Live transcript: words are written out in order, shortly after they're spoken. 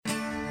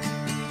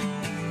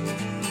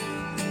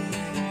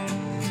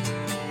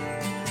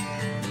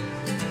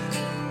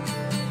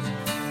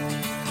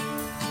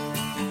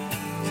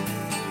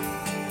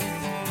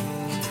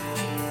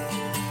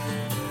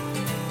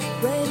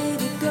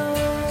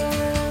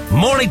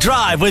Morning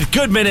Drive with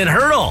Goodman and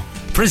Hurdle.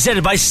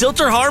 Presented by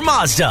Silterhar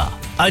Mazda.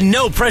 A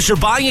no-pressure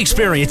buying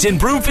experience in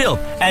Broomfield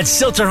at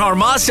Silterhar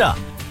Mazda.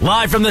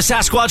 Live from the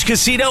Sasquatch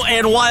Casino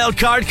and Wild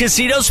Card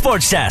Casino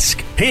Sports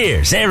Desk.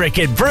 Here's Eric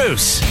and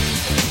Bruce.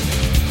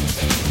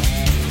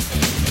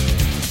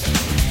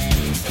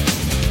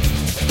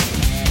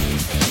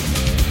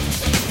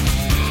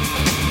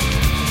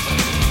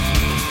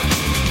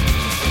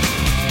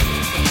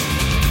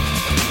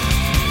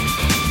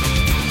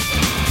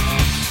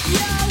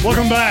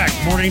 Welcome back.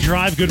 Morning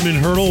Drive, Goodman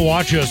Hurdle.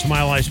 Watch us,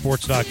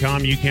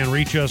 MileHighSports.com. You can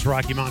reach us,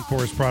 Rocky Mountain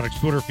Forest Products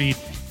Twitter feed,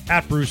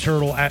 at Bruce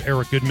Hurdle, at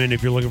Eric Goodman.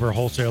 If you're looking for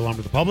wholesale lumber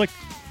to the public,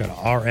 go to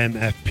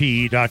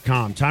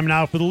RMFP.com. Time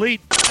now for the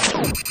lead.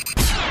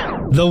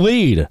 The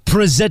lead,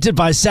 presented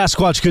by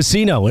Sasquatch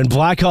Casino in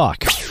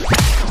Blackhawk.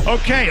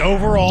 Okay,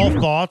 overall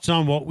thoughts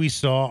on what we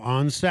saw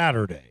on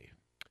Saturday.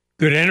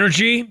 Good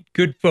energy,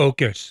 good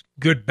focus,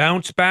 good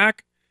bounce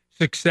back,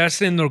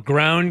 success in the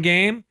ground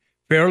game.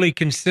 Fairly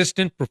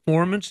consistent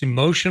performance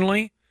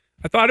emotionally.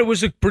 I thought it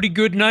was a pretty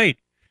good night.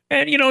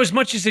 And, you know, as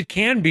much as it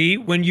can be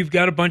when you've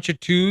got a bunch of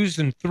 2s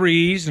and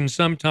 3s and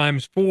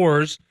sometimes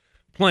 4s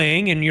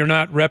playing and you're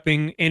not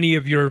repping any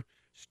of your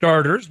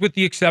starters, with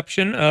the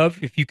exception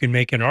of, if you can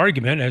make an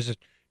argument, as a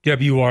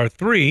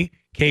WR3,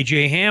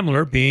 KJ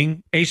Hamler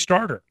being a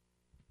starter.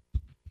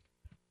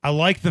 I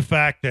like the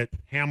fact that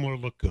Hamler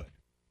looked good.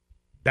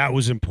 That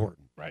was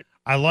important. Right.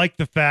 I like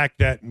the fact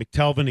that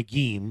McTelvin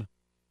Agim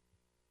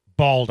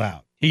balled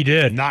out. He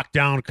did. Knocked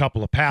down a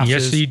couple of passes.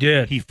 Yes, he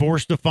did. He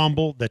forced a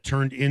fumble that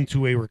turned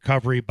into a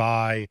recovery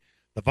by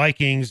the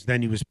Vikings.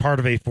 Then he was part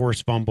of a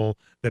forced fumble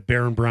that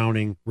Baron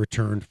Browning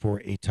returned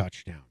for a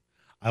touchdown.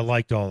 I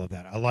liked all of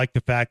that. I like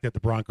the fact that the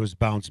Broncos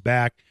bounced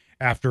back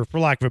after, for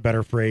lack of a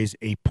better phrase,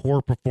 a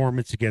poor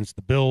performance against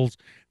the Bills.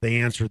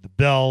 They answered the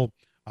bell.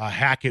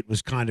 Hackett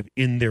was kind of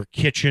in their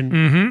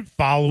kitchen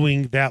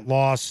following that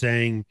loss,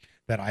 saying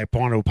that I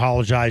want to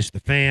apologize to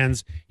the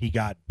fans. He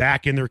got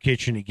back in their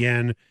kitchen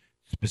again.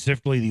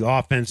 Specifically, the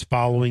offense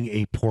following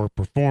a poor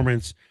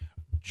performance.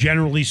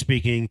 Generally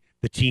speaking,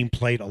 the team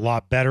played a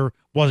lot better.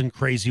 Wasn't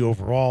crazy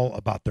overall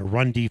about their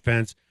run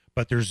defense,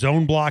 but their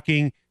zone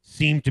blocking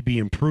seemed to be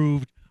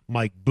improved.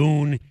 Mike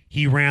Boone,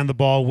 he ran the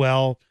ball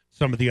well.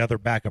 Some of the other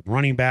backup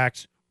running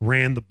backs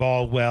ran the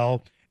ball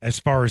well. As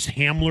far as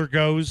Hamler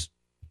goes,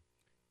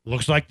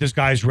 looks like this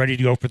guy's ready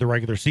to go for the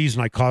regular season.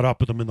 I caught up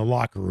with him in the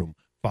locker room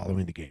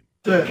following the game.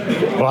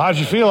 Well, how'd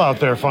you feel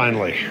out there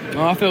finally?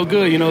 I felt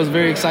good. You know, it's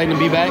very exciting to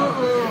be back.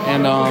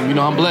 And, you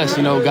know, I'm blessed.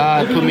 You know,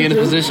 God put me in a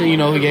position. You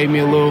know, he gave me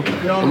a little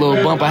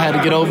bump I had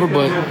to get over.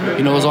 But,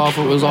 you know, it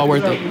was all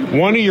worth it.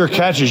 One of your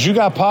catches, you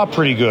got popped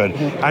pretty good.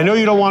 I know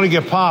you don't want to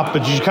get popped,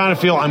 but you kind of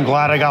feel, I'm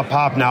glad I got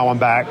popped. Now I'm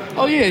back.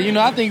 Oh, yeah. You know,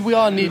 I think we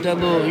all need that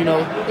little, you know,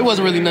 it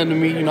wasn't really nothing to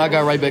me. You know, I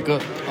got right back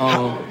up.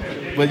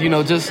 But, you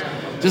know, just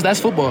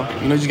that's football.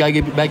 You know, you just got to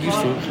get back used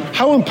to it.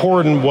 How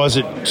important was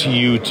it to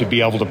you to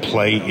be able to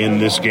play in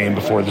this game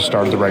before the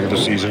start of the regular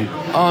season?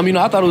 You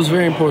know, I thought it was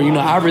very important. You know,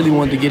 I really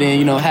wanted to get in.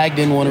 You know, Hack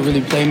didn't want to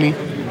really play me.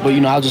 But,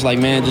 you know, I was just like,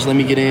 man, just let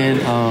me get in.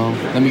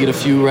 Let me get a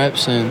few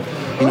reps and,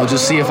 you know,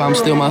 just see if I'm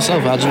still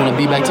myself. I just want to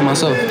be back to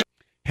myself.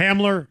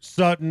 Hamler,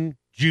 Sutton,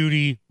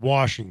 Judy,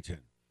 Washington.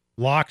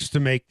 Locks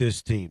to make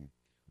this team.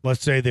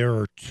 Let's say there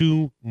are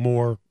 2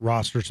 more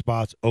roster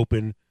spots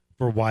open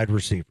for wide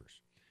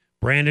receivers.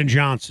 Brandon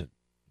Johnson.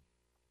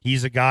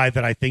 He's a guy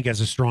that I think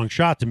has a strong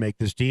shot to make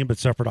this team, but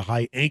suffered a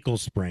high ankle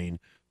sprain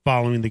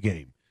following the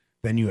game.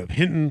 Then you have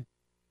Hinton,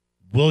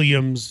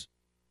 Williams,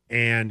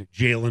 and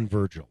Jalen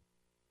Virgil.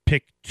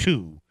 Pick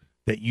 2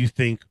 that you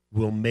think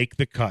will make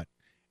the cut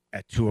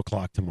at 2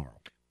 o'clock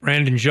tomorrow.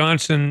 Brandon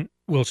Johnson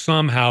will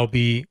somehow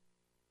be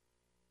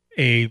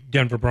a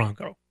Denver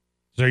Bronco.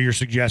 So you're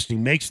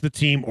suggesting makes the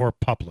team or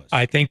pup list?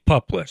 I think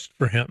pup list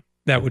for him.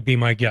 That would be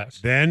my guess.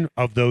 Then,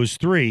 of those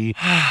 3,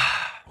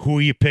 who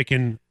are you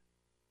picking?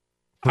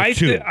 I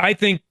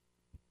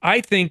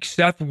think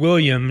Seth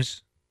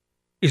Williams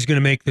is going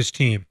to make this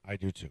team. I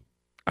do too.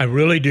 I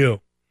really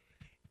do.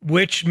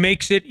 Which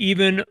makes it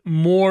even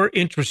more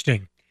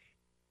interesting.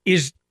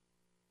 Is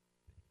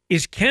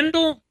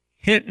Kendall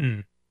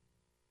Hinton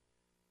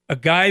a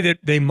guy that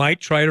they might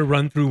try to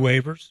run through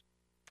waivers?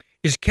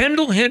 Is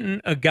Kendall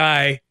Hinton a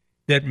guy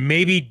that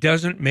maybe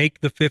doesn't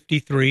make the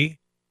 53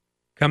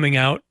 coming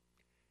out?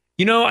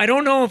 You know, I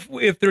don't know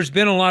if there's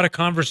been a lot of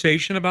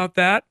conversation about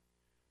that.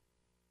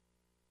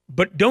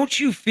 But don't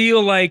you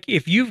feel like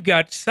if you've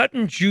got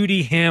Sutton,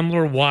 Judy,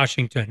 Hamler,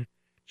 Washington,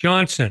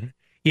 Johnson,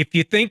 if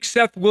you think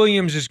Seth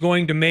Williams is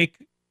going to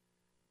make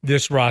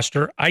this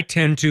roster, I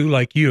tend to,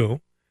 like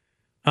you,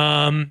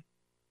 I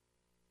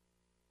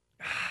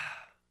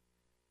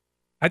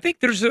think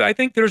there's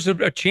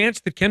a chance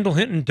that Kendall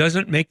Hinton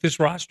doesn't make this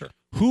roster.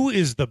 Who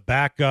is the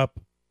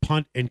backup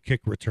punt and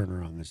kick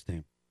returner on this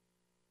team?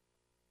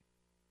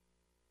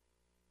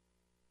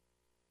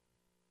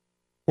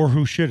 Or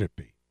who should it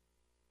be?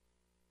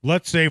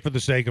 Let's say, for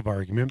the sake of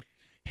argument,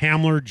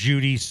 Hamler,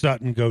 Judy,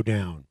 Sutton go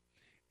down,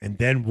 and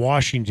then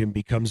Washington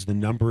becomes the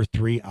number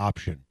 3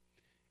 option,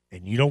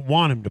 and you don't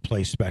want him to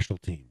play special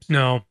teams.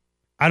 No.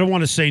 I don't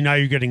want to say now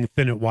you're getting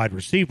thin at wide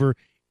receiver.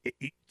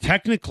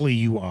 Technically,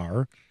 you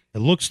are. It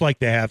looks like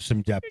they have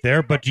some depth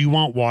there, but do you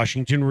want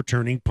Washington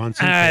returning punts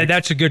and kicks?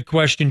 That's a good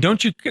question.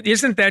 Don't you?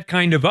 Isn't that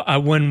kind of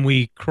when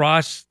we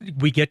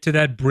get to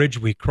that bridge,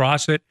 we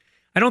cross it?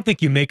 I don't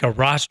think you make a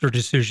roster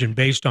decision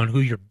based on who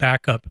your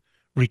backup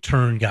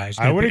return guys.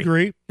 I would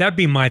agree. That'd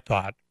be my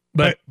thought.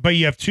 But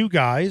you have two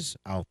guys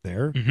out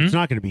there. Mm-hmm. It's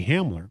not going to be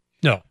Hamler.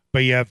 No.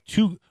 But you have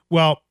two.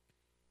 Well,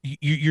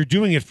 you're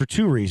doing it for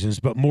two reasons,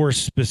 but more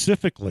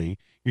specifically,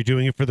 you're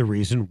doing it for the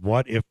reason: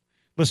 what if?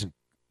 Listen,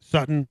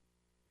 Sutton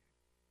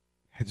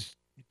has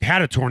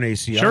had a torn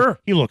ACL. Sure.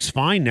 He looks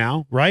fine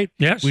now, right?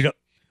 Yes.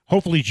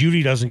 Hopefully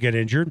Judy doesn't get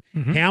injured.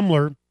 Mm-hmm.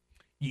 Hamler,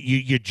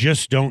 you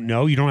just don't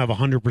know. You don't have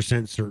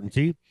 100%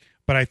 certainty.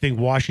 But I think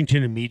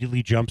Washington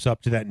immediately jumps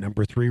up to that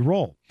number 3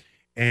 role.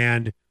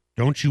 And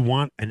don't you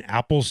want an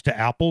apples to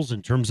apples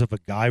in terms of a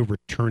guy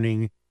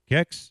returning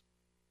kicks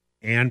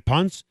and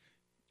punts?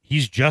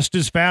 He's just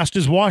as fast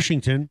as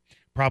Washington,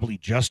 probably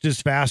just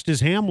as fast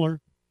as Hamler.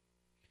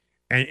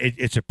 And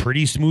it's a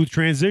pretty smooth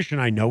transition.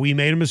 I know he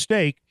made a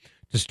mistake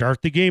to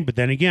start the game, but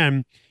then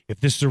again,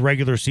 if this is a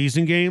regular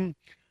season game,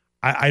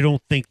 I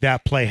don't think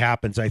that play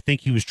happens. I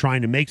think he was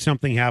trying to make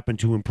something happen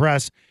to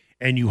impress,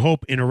 and you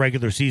hope in a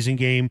regular season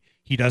game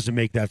he doesn't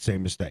make that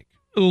same mistake.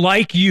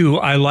 Like you,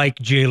 I like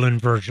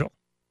Jalen Virgil.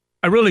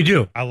 I really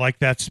do. I like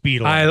that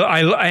speed a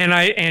lot.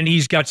 And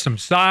he's got some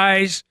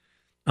size.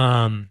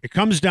 It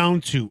comes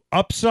down to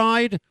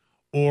upside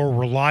or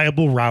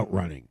reliable route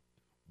running.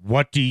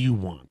 What do you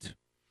want?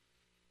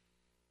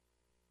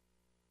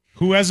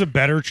 Who has a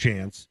better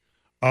chance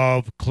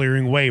of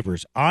clearing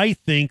waivers? I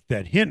think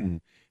that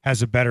Hinton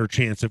has a better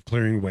chance of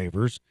clearing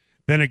waivers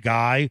than a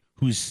guy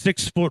who's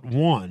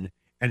 6'1"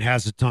 and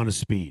has a ton of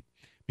speed,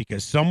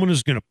 because someone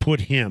is going to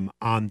put him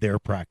on their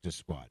practice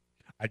squad.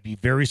 I'd be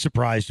very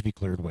surprised if he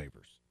cleared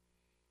waivers.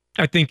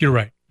 I think you're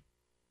right.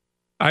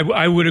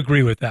 I would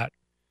agree with that.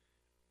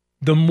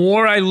 The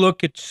more I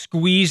look at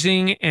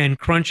squeezing and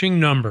crunching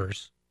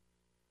numbers,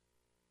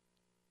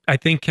 I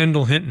think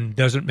Kendall Hinton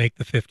doesn't make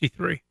the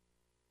 53.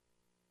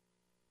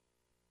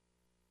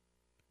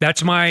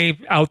 That's my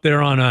out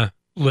there on a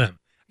limb.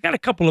 I got a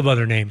couple of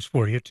other names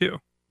for you, too.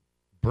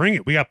 Bring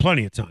it. We got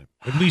plenty of time.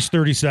 At least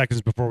 30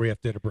 seconds before we have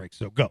to hit a break,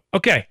 so go.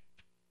 Okay.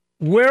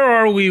 Where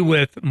are we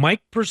with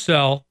Mike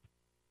Purcell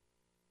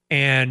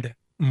and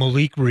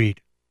Malik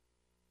Reed?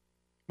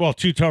 Well,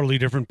 two totally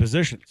different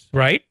positions.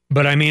 Right?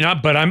 But I mean,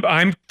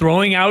 I'm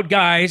throwing out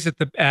guys at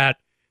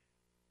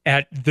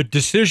the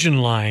decision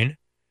line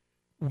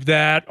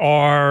that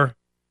are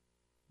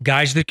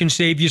guys that can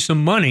save you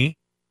some money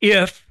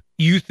if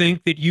you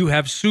think that you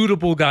have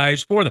suitable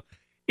guys for them.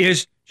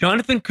 Is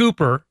Jonathan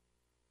Cooper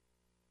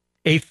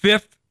a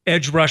 5th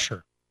edge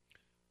rusher?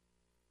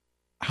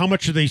 How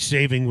much are they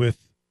saving with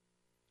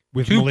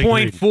Malik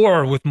Reed?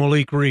 2.4 with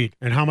Malik Reed.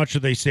 And how much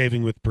are they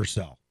saving with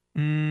Purcell?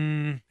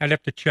 I'd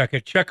have to check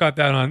it. Check out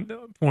that on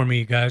for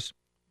me, guys.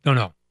 Don't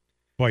know.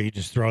 Boy, you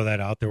just throw that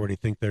out there. What do you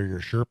think they're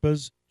your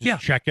Sherpas?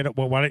 Just check it.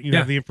 Well, why don't you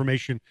have the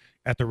information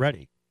at the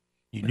ready?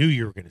 You knew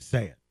you were going to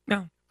say it.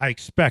 No. I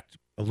expect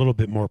a little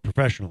bit more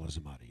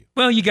professionalism out of you.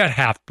 Well, you got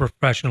half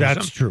professionalism.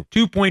 That's true.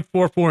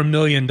 $2.44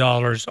 million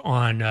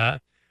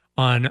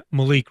on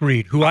Malik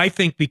Reed, who I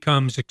think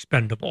becomes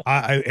expendable.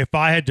 If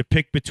I had to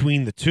pick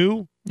between the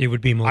two, it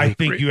would be Malik Reed. I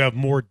think you have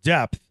more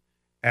depth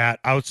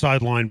at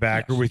outside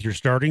linebacker with your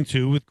starting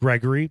 2 with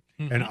Gregory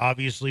and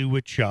obviously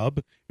with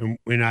Chubb. And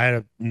when I had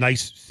a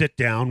nice sit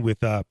down with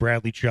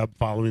Bradley Chubb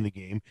following the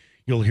game,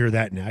 you'll hear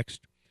that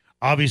next.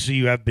 Obviously,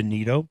 you have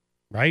Benito,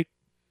 right?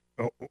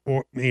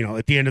 Or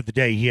at the end of the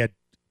day, he had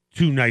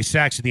 2 nice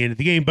sacks at the end of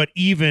the game, but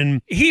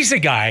even he's a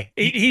guy.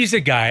 He's a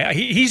guy.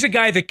 He's a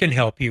guy that can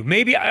help you.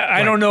 Maybe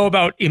I don't know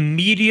about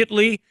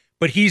immediately,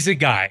 but he's a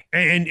guy,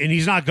 and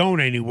he's not going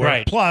anywhere.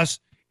 Right. Plus,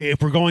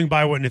 if we're going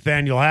by what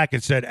Nathaniel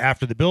Hackett said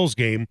after the Bills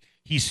game,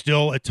 he's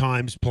still at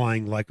times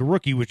playing like a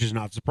rookie, which is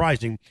not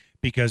surprising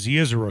because he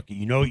is a rookie.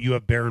 You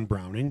have Baron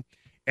Browning,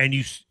 and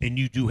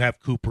you do have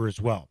Cooper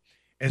as well.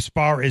 As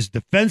far as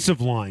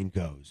defensive line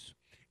goes,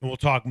 and we'll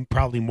talk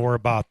probably more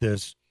about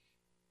this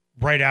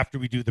right after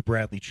we do the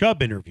Bradley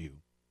Chubb interview.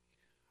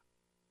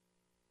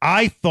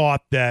 I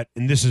thought that,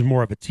 and this is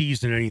more of a tease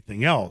than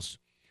anything else,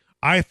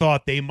 I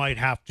thought they might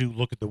have to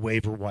look at the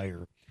waiver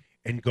wire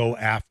and go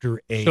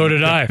after a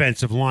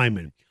defensive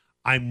lineman.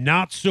 I'm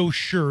not so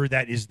sure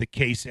that is the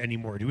case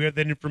anymore. Do we have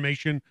that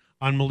information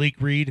on Malik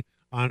Reed?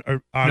 No,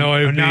 it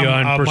would be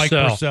on Mike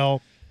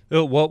Purcell.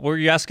 Oh, what were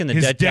you asking? The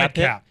His dead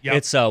cap? Yep.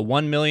 It's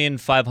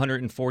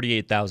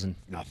 $1,548,000.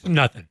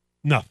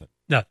 Nothing.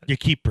 You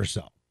keep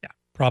Purcell. Yeah,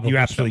 probably. You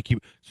absolutely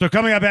keep. So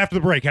coming up after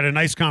the break, had a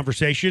nice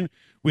conversation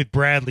with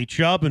Bradley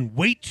Chubb, and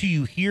wait till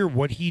you hear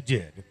what he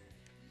did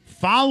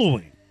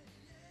following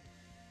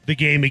the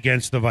game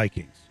against the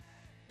Vikings.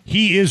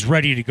 He is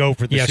ready to go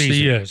for the season. Yes,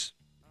 he is.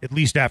 At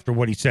least after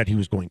what he said he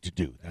was going to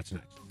do. That's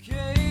next.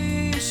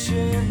 Okay,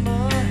 shake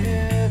my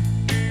head,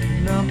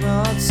 and I'm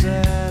not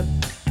sad,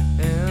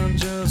 and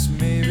just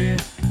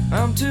maybe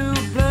I'm to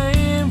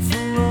blame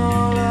for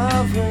all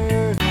I've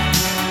heard.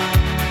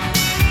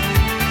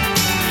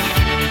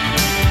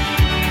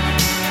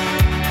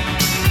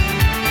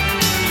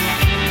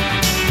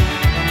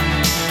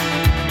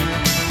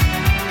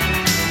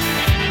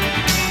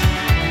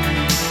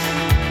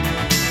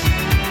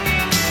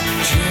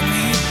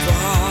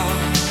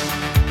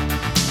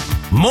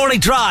 Morning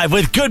Drive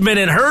with Goodman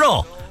and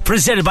Hurdle,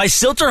 presented by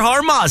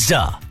Silterhar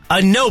Mazda.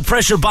 A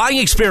no-pressure buying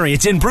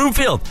experience in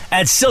Broomfield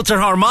at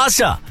Silterhar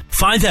Mazda.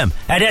 Find them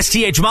at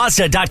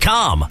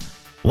sthmazda.com.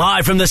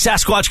 Live from the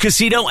Sasquatch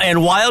Casino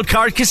and Wild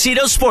Card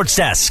Casino Sports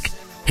Desk,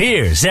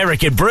 here's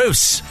Eric and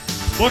Bruce.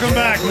 Welcome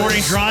back.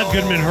 Morning Drive,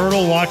 Goodman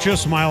Hurdle. Watch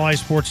us,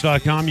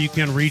 milehighsports.com. You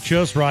can reach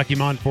us, Rocky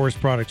Mountain Forest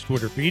Products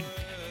Twitter feed,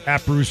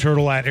 at Bruce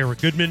Hurdle, at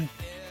Eric Goodman.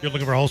 If you're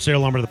looking for wholesale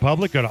lumber to the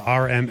public, go to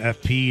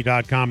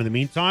rmfp.com. In the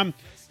meantime,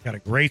 got a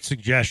great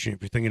suggestion.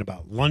 If you're thinking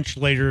about lunch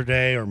later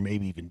today or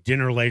maybe even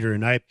dinner later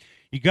tonight,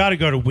 you got to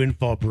go to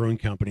Windfall Brewing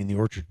Company in the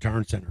Orchard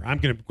Town Center. I'm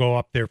going to go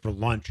up there for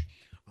lunch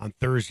on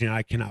Thursday, and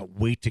I cannot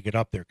wait to get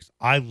up there because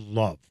I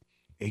love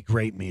a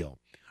great meal.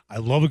 I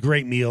love a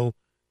great meal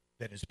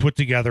that is put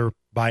together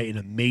by an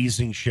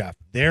amazing chef.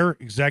 Their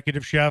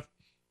executive chef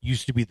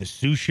used to be the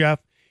sous chef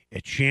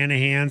at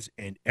Shanahan's,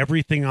 and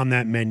everything on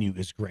that menu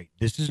is great.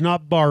 This is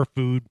not bar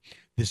food.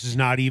 This is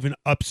not even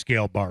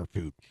upscale bar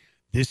food.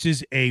 This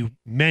is a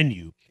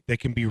menu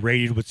that can be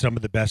rated with some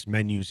of the best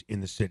menus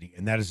in the city,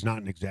 and that is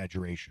not an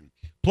exaggeration.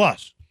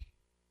 Plus,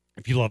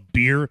 if you love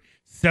beer,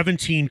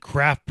 17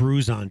 craft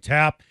brews on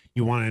tap,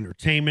 you want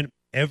entertainment,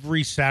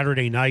 every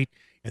Saturday night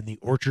in the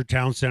Orchard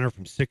Town Center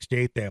from 6 to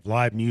 8, they have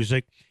live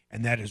music,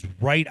 and that is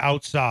right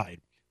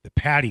outside the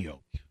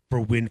patio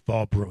for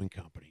Windfall Brewing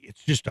Company.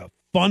 It's just a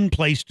fun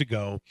place to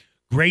go,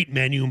 great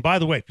menu. And by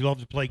the way, if you love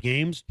to play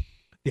games,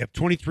 they have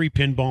 23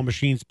 pinball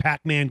machines,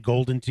 Pac-Man,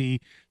 Golden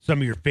Tee, some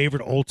of your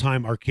favorite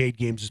old-time arcade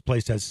games. This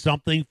place has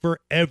something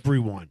for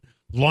everyone.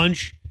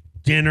 Lunch,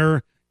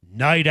 dinner,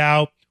 night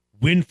out,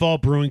 Windfall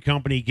Brewing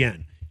Company.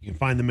 Again, you can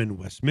find them in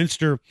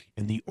Westminster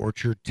in the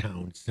Orchard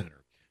Town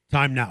Center.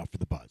 Time now for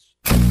The Buzz.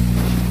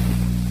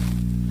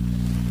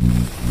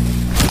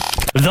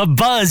 The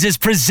Buzz is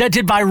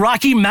presented by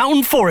Rocky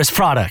Mountain Forest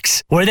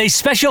Products, where they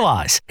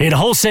specialize in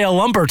wholesale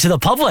lumber to the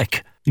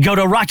public. Go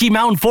to Rocky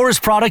Mountain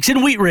Forest Products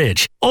in Wheat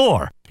Ridge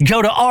or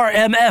go to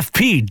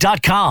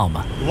rmfp.com.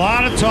 A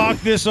lot of talk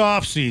this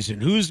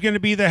offseason. Who's going to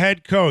be the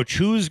head coach?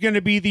 Who's going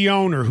to be the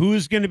owner?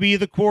 Who's going to be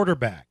the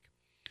quarterback?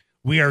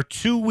 We are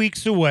 2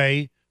 weeks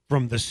away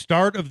from the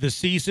start of the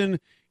season,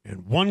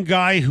 and one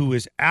guy who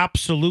is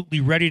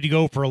absolutely ready to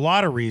go for a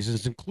lot of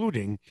reasons,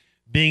 including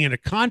being in a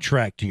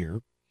contract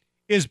year,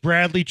 is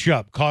Bradley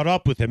Chubb. Caught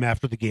up with him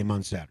after the game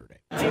on Saturday.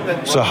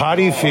 So how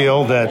do you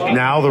feel that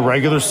now the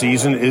regular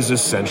season is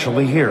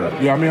essentially here?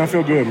 Yeah, I mean, I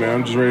feel good, man.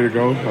 I'm just ready to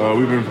go.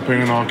 We've been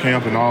preparing all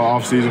camp and all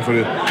off season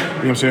for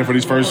for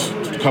these first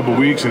couple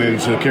weeks, and then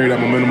to carry that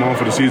momentum on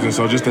for the season.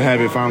 So just to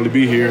have it finally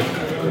be here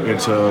and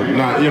to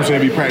not,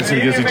 be practicing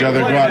against each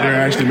other, go out there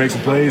and actually make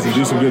some plays and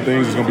do some good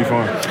things, it's going to be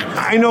fun.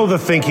 I know the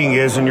thinking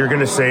is, and you're going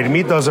to say to me,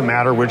 it doesn't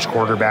matter which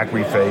quarterback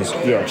we face,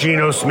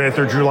 Geno Smith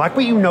or Drew Lock,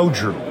 but you know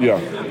Drew. Yeah.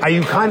 Are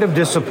you kind of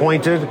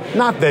disappointed?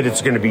 Not that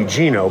it's going to be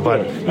Geno,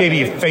 but maybe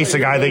you face a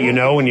guy that you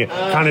know and you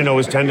kind of know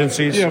his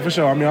tendencies? Yeah, for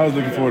sure. I mean, I was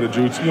looking forward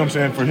to Drew,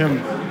 for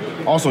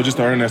him also just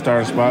to earn that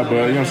starting spot,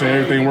 but,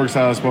 everything works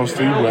how it's supposed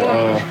to,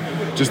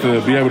 but just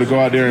to be able to go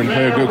out there and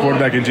play a good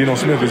quarterback in Geno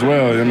Smith as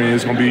well. I mean,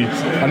 it's going to be –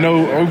 I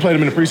know we played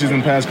him in the preseason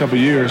the past couple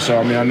of years, so,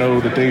 I know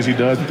the things he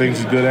does, the things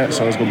he's good at,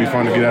 so it's going to be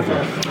fun to get after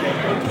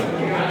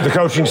him. The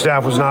coaching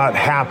staff was not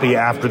happy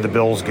after the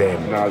Bills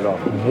game. Not at all.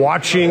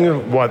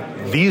 Watching what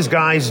these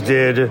guys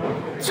did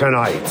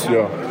tonight,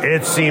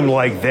 it seemed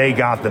like they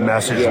got the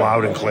message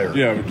loud and clear.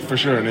 Yeah, for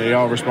sure, and they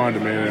all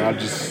responded, man. And I'm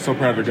just so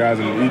proud of the guys.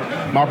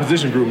 And my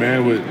position group,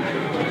 man, with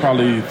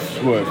probably,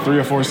 3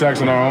 or 4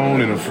 sacks on our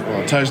own and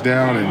a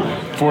touchdown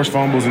and forced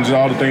fumbles and just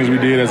all the things we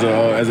did as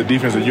a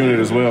defensive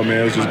unit as well,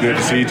 man. It was just good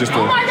to see,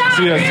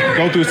 see us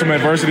go through some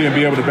adversity and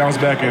be able to bounce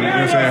back and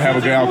have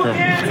a good outcome.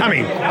 I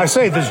mean, I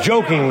say this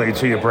jokingly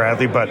to you,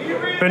 Bradley, but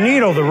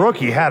Benito, the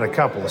rookie, had a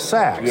couple of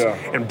sacks. Yeah.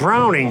 And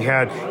Browning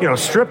had,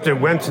 stripped it,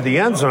 went to the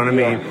end zone. I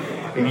mean,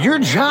 your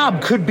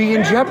job could be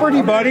in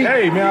jeopardy, buddy.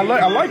 Hey, man,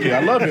 I like it.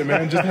 I love it,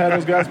 man. Just to have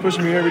those guys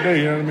pushing me every day,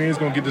 you know what I mean? It's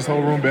going to get this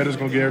whole room better. It's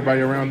going to get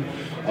everybody around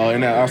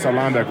in that outside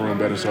linebacker room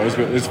better. So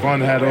it's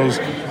fun to have those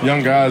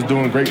young guys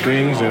doing great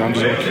things, and I'm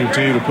just going to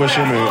continue to push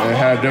them and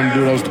have them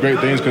do those great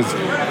things because,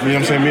 me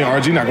and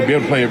RG not going to be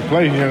able to play every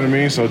play, you know what I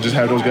mean? So just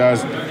have those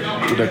guys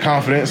with their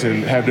confidence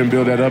and have them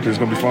build that up. It's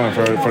going to be fun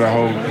for that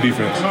whole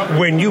defense.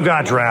 When you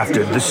got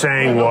drafted, the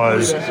saying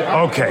was,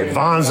 okay,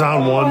 Von's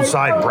on one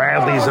side,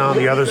 Bradley's on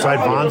the other side.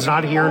 Von's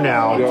not here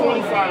now.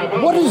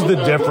 What is the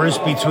difference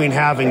between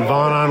having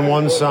Von on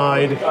one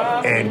side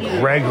and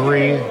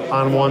Gregory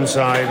on one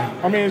side?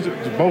 I mean,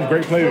 it's both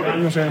great players,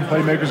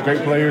 playmakers,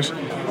 great players.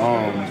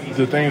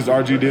 The things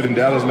RG did in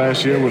Dallas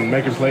last year with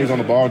making plays on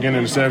the ball,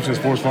 getting interceptions,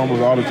 forced fumbles,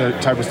 all the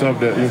type of stuff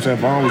that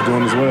Von was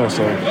doing as well.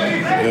 So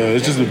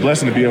it's just a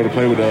blessing to be able to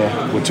play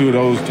with two of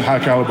those high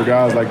caliber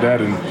guys like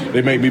that, and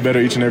they make me better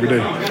each and every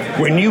day.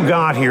 When you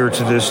got here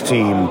to this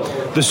team,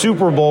 the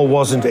Super Bowl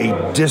wasn't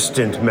a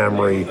distant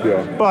memory,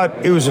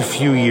 but it was a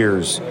few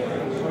years.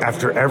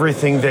 After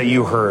everything that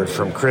you heard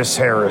from Chris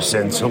Harris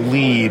and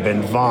Talib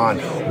and Von,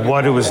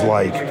 what it was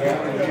like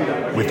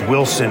with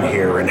Wilson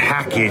here and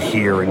Hackett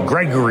here and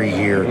Gregory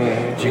here,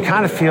 do you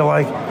kind of feel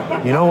like,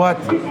 you know what?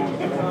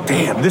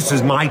 damn, this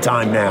is my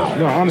time now?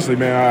 No, honestly,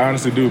 man, I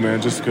honestly do,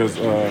 man. Just because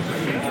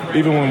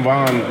even when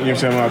Von, you know what I'm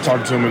saying, when I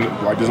talked to him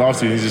in like this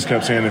offseason, he just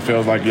kept saying it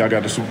feels like y'all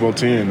got the Super Bowl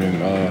team,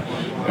 and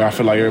I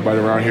feel like everybody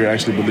around here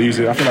actually believes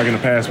it. I feel like in the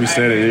past we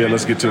said it, yeah,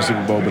 let's get to the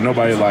Super Bowl, but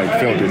nobody like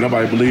felt it,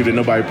 nobody believed it,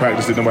 nobody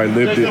practiced it, nobody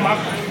lived it,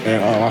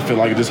 and I feel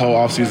like this whole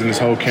offseason, this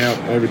whole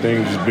camp,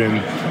 everything has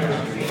been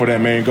for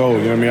that main goal.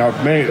 You know what I mean?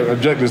 Our main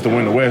objective is to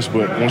win the West,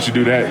 but once you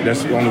do that,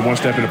 that's only one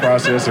step in the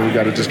process, and we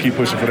got to just keep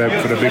pushing for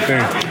the big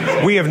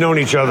thing. We have known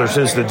each other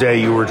since the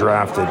day you were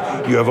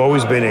drafted. You have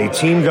always been a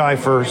team guy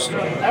first.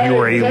 You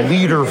are a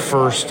leader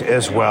first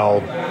as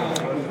well,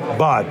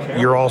 but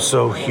you're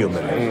also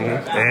human.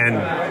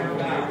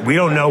 And we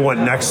don't know what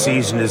next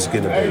season is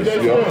going to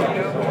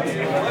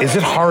be. Is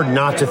it hard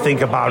not to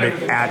think about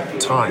it at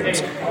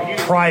times,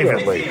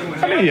 privately?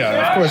 I mean,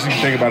 yeah, of course you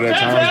can think about it at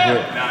times,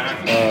 but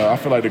I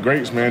feel like the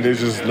greats, man, they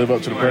just live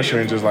up to the pressure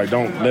and just like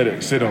don't let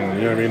it sit on them.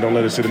 You know what I mean? Don't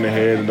let it sit in their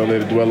head and don't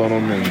let it dwell on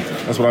them. And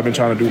that's what I've been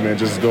trying to do, man.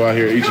 Just go out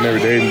here each and every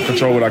day and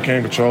control what I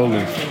can control. And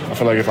I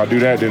feel like if I do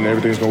that, then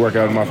everything's gonna work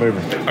out in my favor.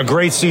 A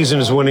great season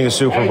is winning a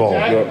Super Bowl.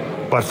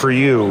 Yep. But for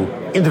you,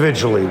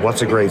 individually,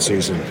 what's a great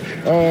season?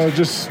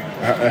 Just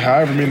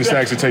however many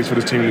sacks it takes for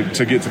this team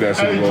to get to that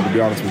Super Bowl, to be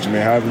honest with you,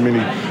 man. However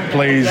many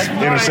plays,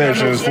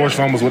 interceptions, forced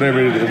fumbles,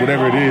 whatever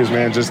it is,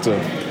 man, just to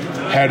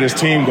have this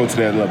team go to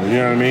that level. You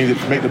know what I mean?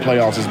 To make the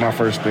playoffs is my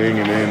first thing.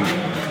 And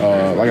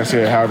then, like I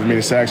said, however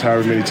many sacks,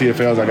 however many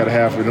TFLs I got to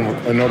have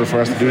in order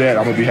for us to do that,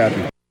 I'm going to be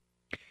happy.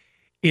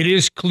 It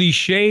is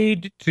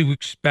cliched to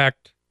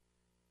expect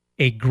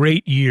a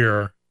great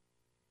year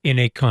in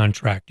a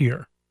contract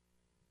year.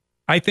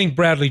 I think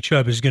Bradley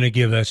Chubb is going to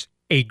give us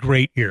a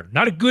great year.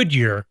 Not a good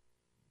year,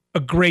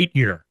 a great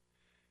year.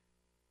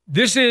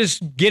 This is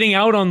getting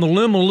out on the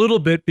limb a little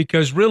bit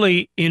because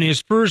really in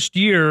his first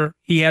year,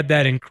 he had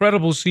that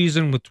incredible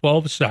season with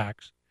 12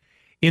 sacks.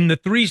 In the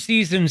 3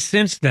 seasons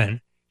since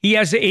then, he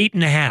has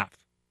 8.5.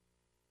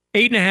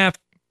 8.5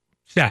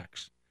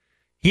 sacks.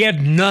 He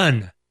had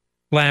none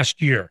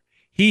last year.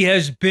 He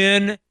has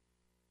been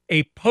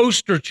a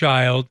poster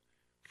child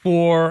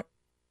for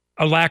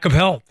a lack of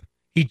health.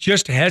 He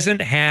just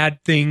hasn't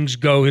had things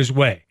go his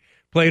way.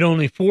 Played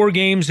only 4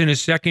 games in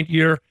his second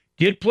year,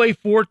 did play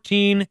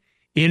 14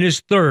 in his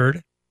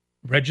third,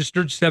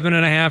 registered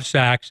 7.5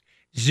 sacks,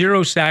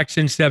 0 sacks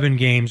in 7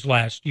 games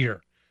last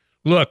year.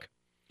 Look,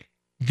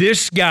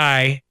 this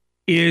guy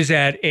is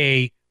at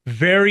a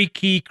very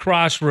key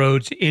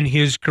crossroads in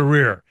his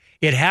career.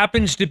 It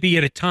happens to be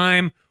at a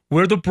time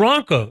where the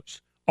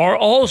Broncos are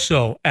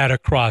also at a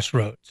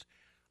crossroads.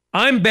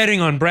 I'm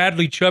betting on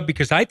Bradley Chubb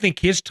because I think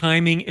his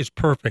timing is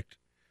perfect.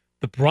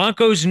 The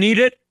Broncos need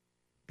it.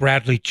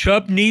 Bradley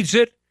Chubb needs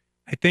it.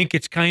 I think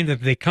it's kind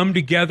of, they come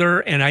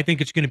together, and I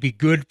think it's going to be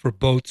good for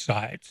both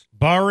sides.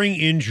 Barring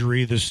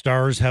injury, the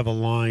stars have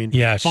aligned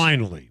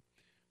finally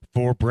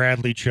for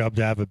Bradley Chubb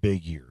to have a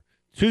big year.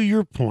 To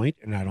your point,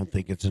 and I don't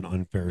think it's an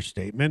unfair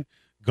statement,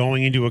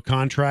 going into a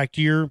contract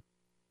year,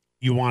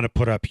 you want to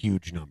put up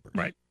huge numbers.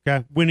 Right.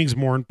 Okay. Winning's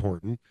more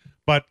important,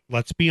 but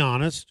let's be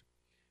honest,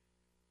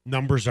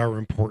 numbers are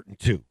important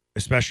too,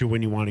 especially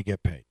when you want to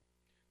get paid.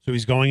 So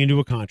he's going into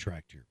a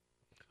contract year.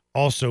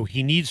 Also,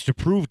 he needs to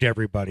prove to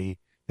everybody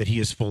that he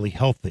is fully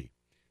healthy.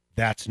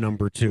 That's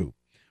number 2.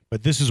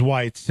 But this is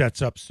why it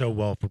sets up so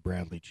well for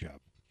Bradley Chubb,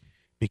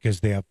 because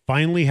they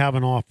finally have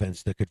an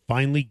offense that could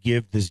finally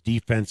give this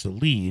defense a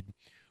lead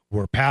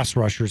where pass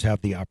rushers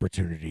have the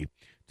opportunity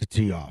to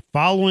tee off.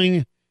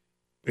 Following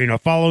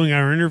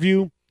our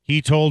interview,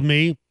 he told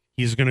me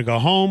he's going to go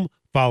home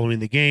following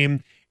the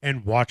game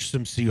and watch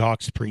some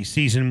Seahawks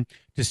preseason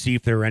to see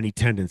if there are any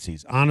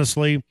tendencies.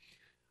 Honestly,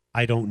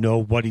 I don't know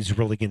what he's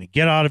really going to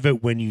get out of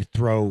it when you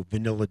throw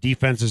vanilla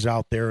defenses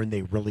out there and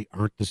they really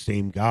aren't the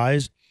same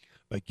guys.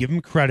 But give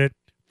him credit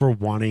for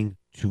wanting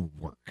to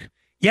work.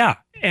 Yeah,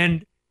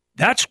 and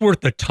that's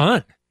worth a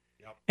ton.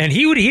 Yep. And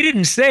he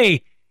didn't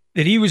say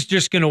that he was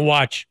just going to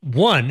watch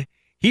one.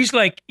 He's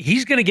like,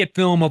 he's going to get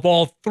film of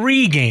all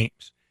 3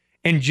 games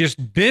and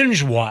just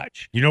binge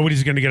watch. You know what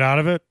he's going to get out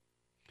of it?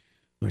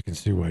 I can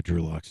see why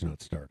Drew Lock's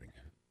not starting.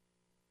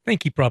 I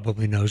think he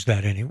probably knows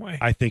that anyway.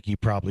 I think he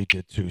probably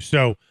did too.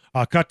 So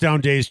cut down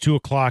days,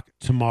 2:00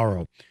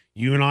 tomorrow.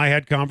 You and I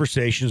had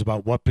conversations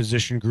about what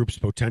position groups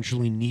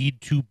potentially need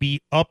to be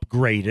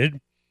upgraded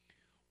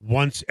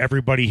once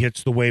everybody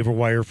hits the waiver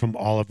wire from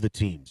all of the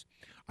teams.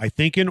 I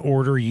think in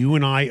order, you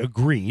and I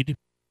agreed,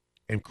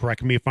 and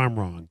correct me if I'm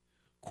wrong,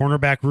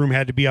 cornerback room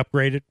had to be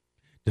upgraded,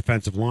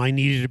 defensive line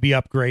needed to be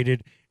upgraded,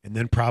 and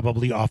then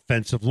probably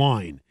offensive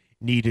line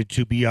needed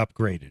to be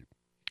upgraded.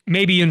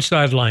 Maybe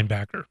inside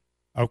linebacker.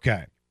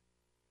 Okay.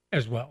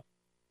 As well.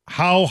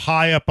 How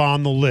high up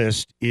on the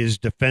list is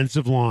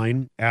defensive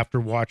line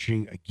after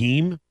watching a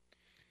game,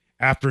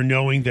 after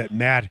knowing that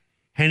Matt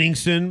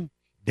Henningsen,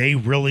 they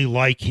really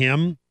like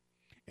him,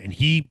 and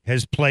he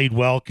has played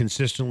well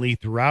consistently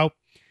throughout?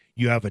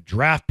 You have a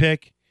draft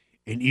pick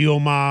in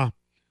Ioma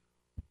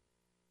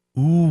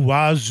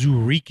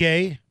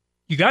Uwazurike.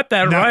 You got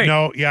that right.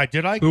 No, yeah,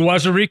 did I?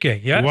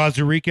 Uwazurike, yes.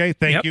 Uwazurike,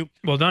 thank you.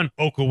 Well done.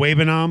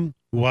 Okawebanam,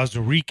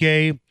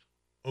 Uwazurike,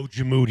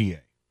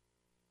 Ojemudia.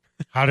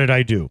 How did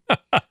I do?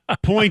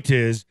 Point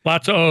is,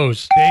 Lots of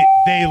O's.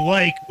 they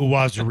like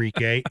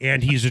Uwazurike,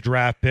 and he's a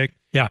draft pick.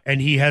 Yeah.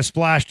 And he has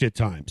flashed at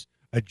times.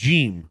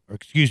 Ageem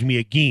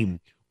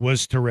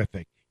was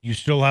terrific. You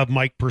still have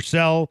Mike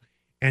Purcell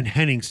and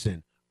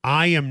Henningsen.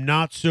 I am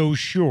not so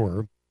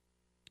sure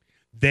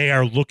they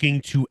are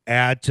looking to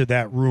add to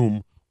that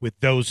room with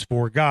those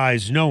 4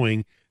 guys,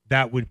 knowing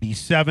that would be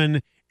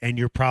 7, and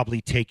you're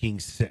probably taking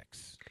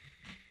 6.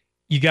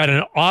 You got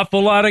an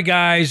awful lot of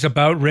guys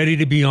about ready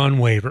to be on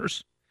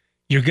waivers.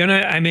 You're going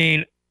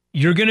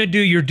to do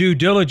your due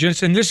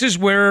diligence. And this is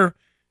where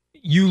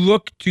you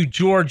look to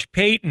George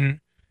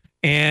Payton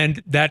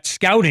and that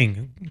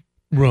scouting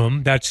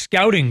room, that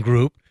scouting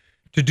group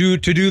to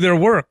do their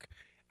work.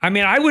 I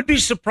mean, I would be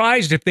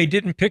surprised if they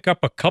didn't pick up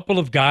a couple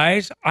of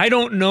guys. I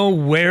don't know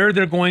where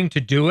they're going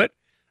to do it.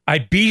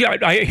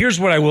 Here's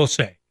what I will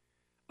say.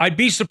 I'd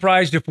be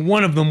surprised if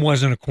one of them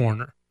wasn't a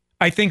corner.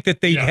 I think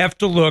that they'd have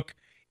to look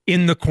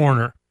in the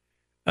corner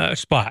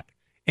spot.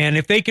 And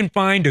if they can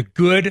find a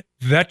good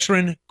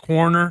veteran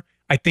corner,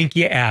 I think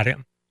you add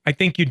him. I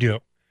think you do.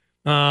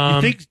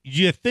 Do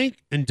you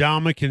think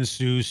Ndamukong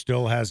Suh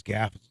still has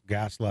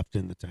gas left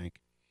in the tank?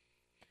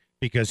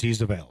 Because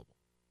he's available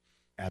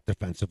at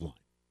defensive line.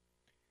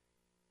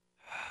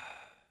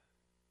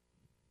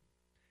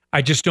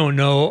 I just don't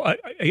know.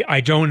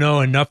 I don't know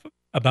enough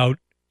about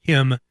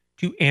him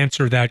to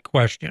answer that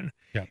question.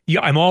 Yep.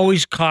 Yeah, I'm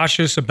always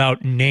cautious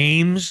about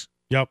names.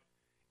 Yep.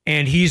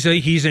 And he's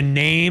a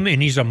name,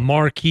 and he's a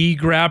marquee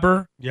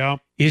grabber. Yep.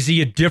 Is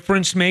he a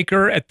difference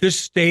maker at this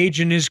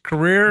stage in his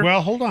career?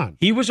 Well, hold on.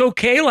 He was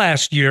okay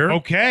last year.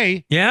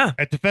 Okay. Yeah.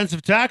 At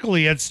defensive tackle,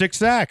 he had 6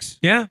 sacks.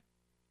 Yeah.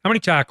 How many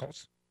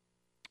tackles?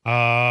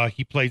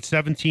 He played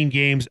 17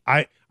 games.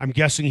 I'm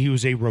guessing he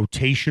was a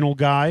rotational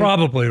guy.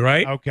 Probably,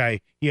 right?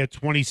 Okay. He had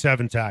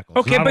 27 tackles.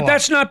 Okay, Not a but lot.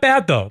 that's not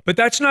bad, though. But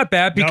that's not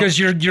bad because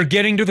you're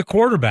getting to the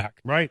quarterback.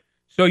 Right.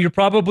 So you're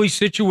probably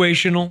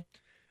situational.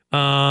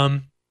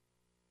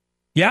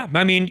 Yeah,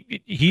 I mean,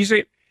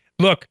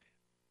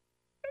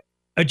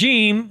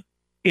 Ageem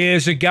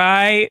is a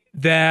guy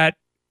that,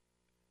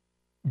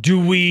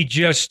 do we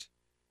just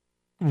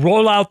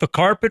roll out the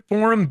carpet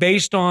for him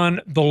based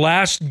on the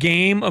last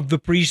game of the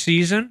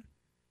preseason?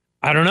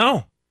 I don't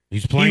know.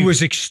 He's playing. He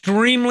was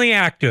extremely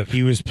active.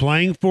 He was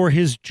playing for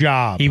his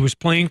job. He was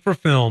playing for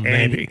film,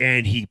 maybe.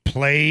 And he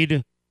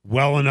played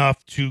well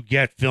enough to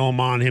get film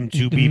on him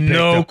to be picked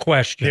no up.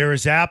 question. There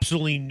is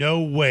absolutely no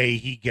way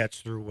he gets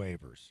through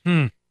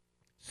waivers.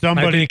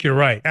 I think you're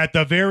right. At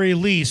the very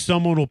least,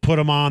 someone will put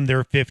him on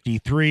their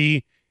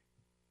 53.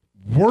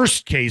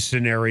 Worst case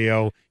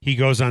scenario, he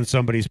goes on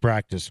somebody's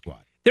practice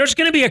squad. There's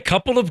going to be a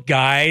couple of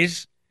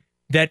guys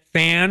that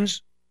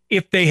fans,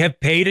 if they have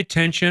paid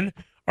attention,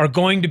 are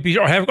going to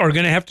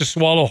have to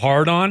swallow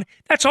hard on.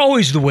 That's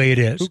always the way it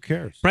is. Who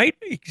cares? Right?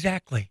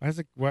 Exactly. Why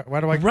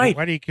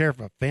do you care if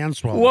a fan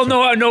swallows?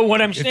 Well, no.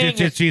 What I'm saying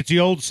it's the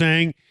old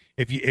saying: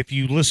 if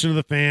you listen to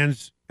the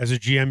fans as a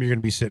GM, you're going to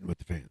be sitting with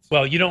the fans.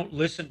 Well, you don't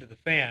listen to the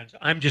fans.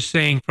 I'm just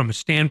saying from a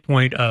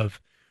standpoint of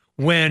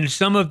when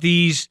some of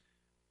these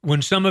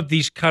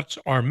cuts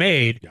are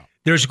made,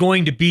 there's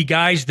going to be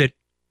guys that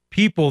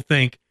people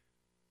think,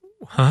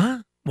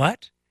 huh?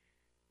 What?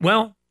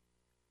 Well,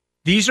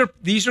 these are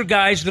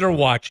guys that are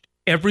watched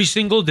every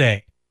single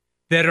day,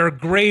 that are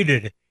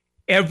graded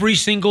every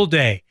single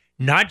day,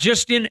 not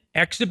just in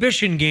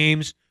exhibition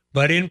games,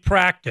 but in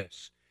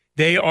practice.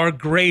 They are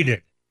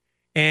graded,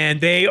 and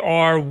they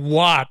are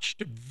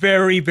watched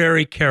very,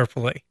 very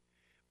carefully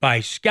by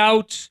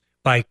scouts,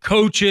 by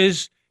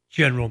coaches,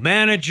 general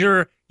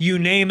manager, you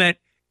name it.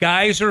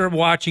 Guys are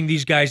watching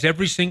these guys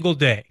every single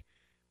day.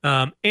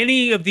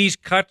 Any of these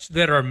cuts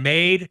that are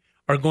made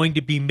are going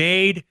to be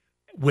made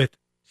with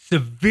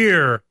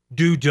severe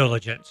due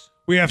diligence.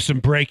 We have some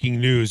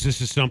breaking news.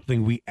 This is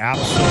something we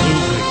absolutely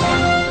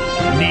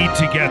need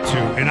to get to.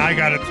 And I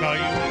got to tell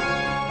you,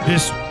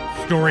 this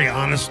story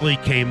honestly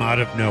came out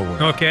of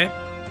nowhere. Okay.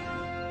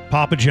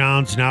 Papa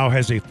John's now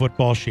has a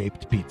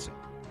football-shaped pizza.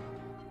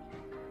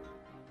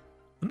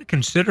 Let me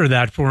consider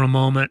that for a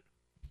moment.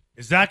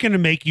 Is that going to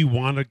make you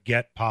want to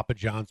get Papa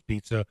John's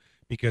pizza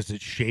because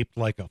it's shaped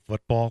like a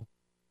football?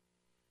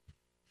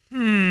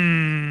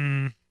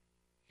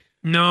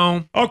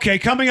 No. Okay,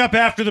 coming up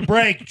after the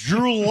break,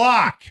 Drew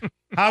Lock.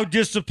 How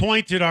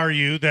disappointed are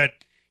you that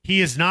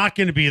he is not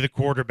going to be the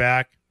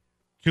quarterback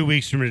 2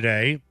 weeks from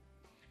today?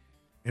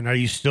 And are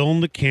you still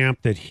in the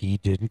camp that he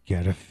didn't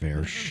get a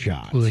fair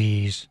shot?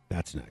 Please.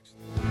 That's next.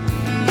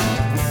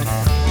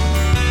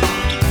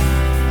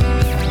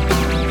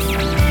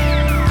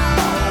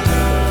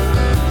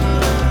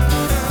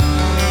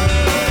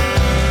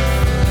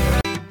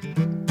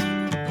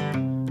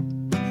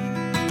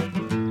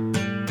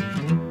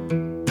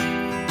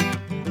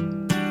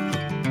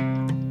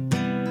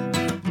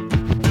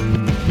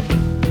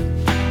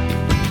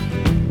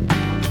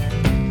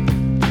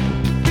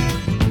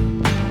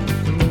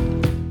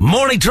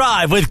 Morning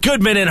Drive with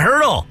Goodman and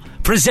Hurdle,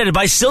 presented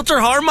by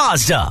Silterhar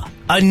Mazda.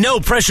 A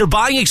no-pressure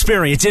buying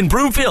experience in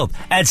Broomfield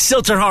at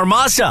Silterhar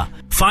Mazda.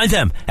 Find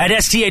them at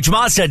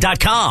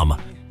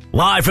sthmazda.com.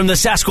 Live from the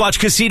Sasquatch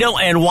Casino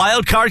and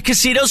Wild Card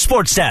Casino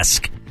Sports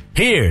Desk,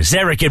 here's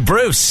Eric and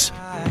Bruce.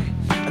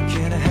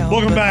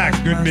 Welcome back.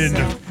 Goodman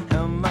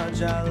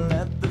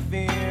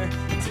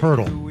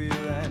Hurdle.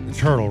 It's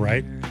Hurdle,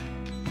 right?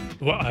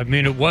 Well, I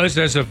mean, it was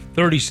as of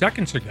 30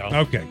 seconds ago.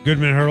 Okay.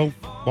 Goodman Hurdle.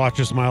 Watch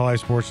us,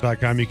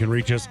 MileHighSports.com. You can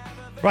reach us.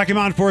 Rocky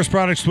Mountain Forest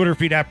Products, Twitter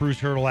feed at Bruce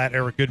Hurdle, at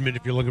Eric Goodman.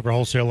 If you're looking for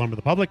wholesale lumber to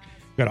the public,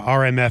 go to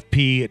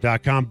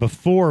rmfp.com.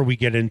 Before we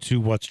get into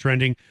what's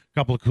trending, a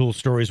couple of cool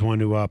stories I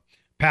want to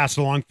pass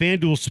along.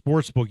 FanDuel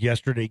Sportsbook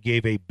yesterday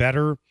gave a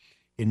bettor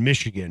in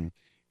Michigan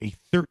a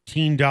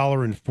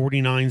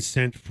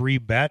 $13.49 free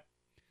bet.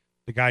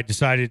 The guy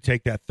decided to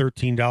take that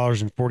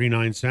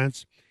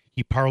 $13.49.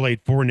 He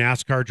parlayed 4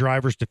 NASCAR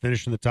drivers to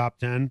finish in the top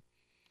 10,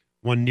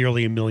 won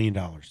nearly $1 million.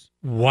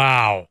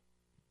 Wow.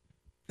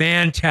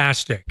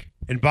 Fantastic.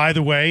 And by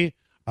the way,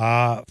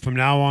 from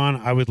now on,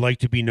 I would like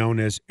to be known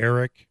as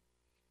Eric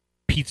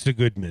Pizza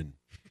Goodman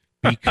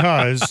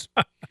because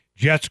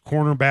Jets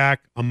cornerback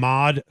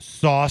Ahmad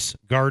Sauce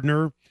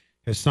Gardner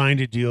has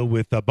signed a deal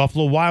with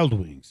Buffalo Wild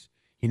Wings.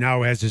 He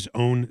now has his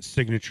own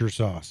signature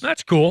sauce.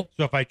 That's cool.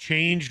 So if I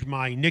changed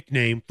my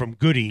nickname from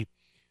Goody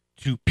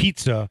to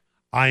Pizza,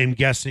 I am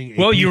guessing.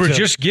 Well, you were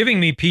just giving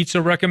me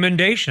pizza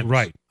recommendations.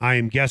 Right. I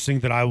am guessing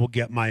that I will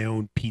get my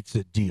own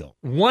pizza deal.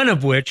 One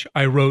of which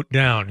I wrote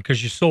down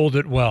because you sold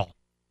it well.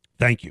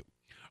 Thank you.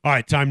 All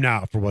right, time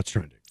now for What's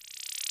Trending.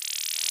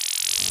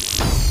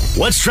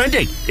 What's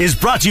Trending is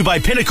brought to you by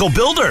Pinnacle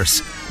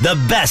Builders, the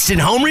best in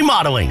home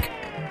remodeling.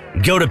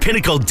 Go to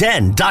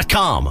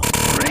pinnacleden.com.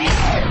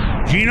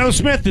 Geno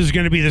Smith is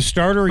going to be the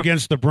starter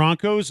against the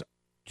Broncos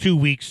 2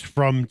 weeks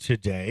from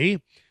today.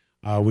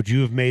 Would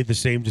you have made the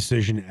same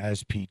decision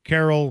as Pete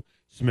Carroll,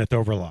 Smith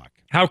over Locke?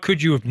 How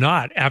could you have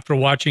not after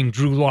watching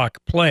Drew Lock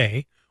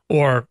play,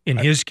 or in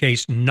his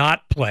case,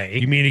 not play?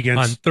 You mean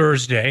against on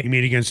Thursday? You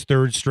mean against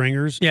third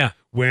stringers? Yeah.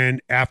 When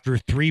after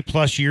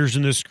 3+ years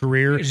in this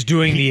career, he's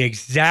doing the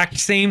exact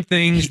same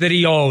things that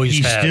he always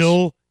has. He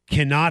still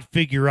cannot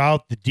figure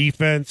out the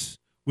defense,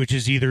 which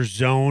is either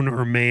zone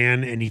or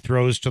man, and he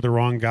throws to the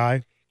wrong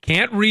guy.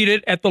 Can't read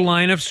it at the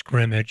line of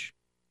scrimmage.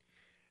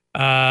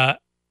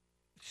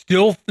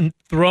 Still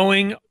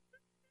throwing,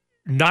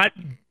 not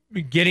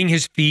getting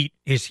his feet.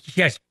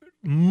 He has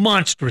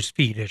monstrous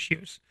feet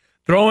issues.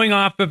 Throwing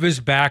off of his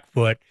back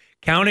foot,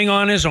 counting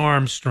on his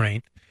arm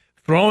strength,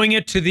 throwing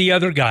it to the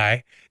other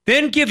guy,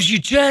 then gives you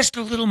just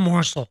a little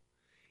morsel.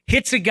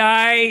 Hits a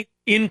guy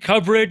in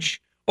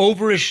coverage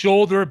over his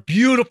shoulder,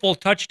 beautiful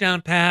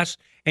touchdown pass,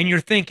 and you're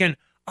thinking,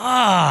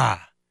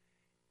 that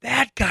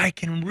guy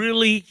can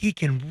really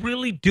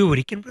do it.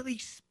 He can really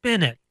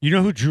spin it. You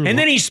know who Drew And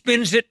then he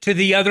spins it to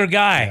the other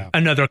guy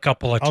another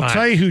couple of times. I'll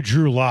tell you who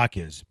Drew Lock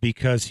is,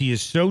 because he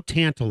is so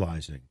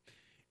tantalizing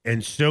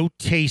and so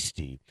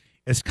tasty.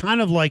 It's kind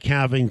of like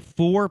having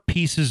 4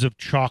 pieces of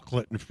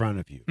chocolate in front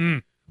of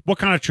you. What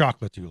kind of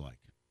chocolate do you like?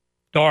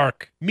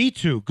 Dark. Me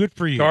too. Good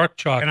for you. Dark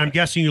chocolate. And I'm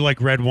guessing you like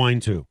red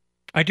wine too.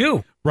 I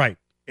do. Right.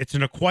 It's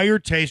an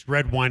acquired taste,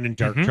 red wine and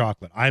dark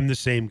chocolate. I'm the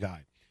same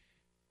guy.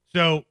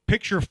 So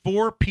picture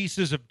 4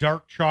 pieces of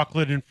dark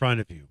chocolate in front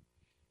of you,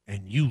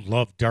 and you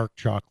love dark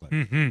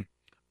chocolate.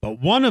 But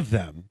one of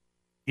them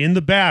in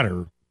the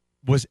batter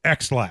was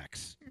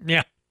X-Lax.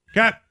 Yeah.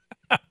 Okay.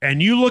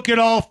 And you look at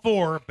all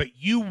 4, but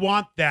you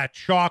want that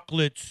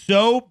chocolate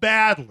so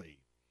badly,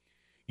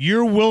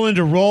 you're willing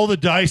to roll the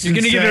dice. You're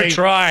going to give it a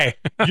try.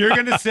 You're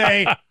going to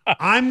say,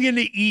 I'm going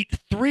to eat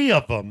 3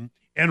 of them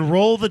and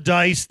roll the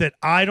dice that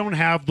I don't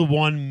have the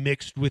one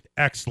mixed with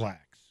X-Lax.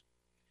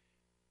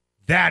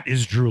 That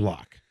is Drew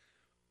Lock.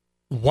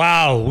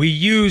 Wow. We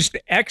used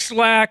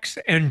X-Lax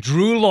and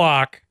Drew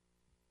Lock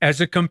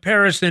as a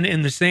comparison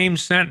in the same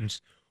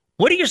sentence.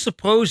 What do you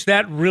suppose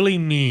that really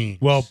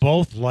means? Well,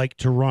 both like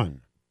to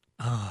run.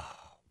 Oh,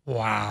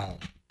 wow.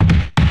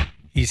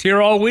 He's here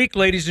all week,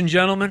 ladies and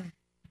gentlemen.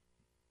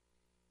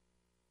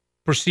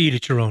 Proceed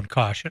at your own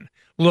caution.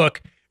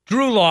 Look,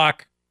 Drew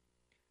Lock.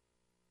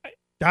 I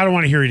don't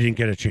want to hear he didn't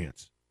get a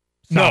chance.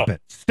 Stop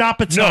it.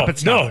 Stop it. Stop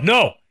it.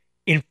 No.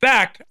 In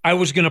fact, I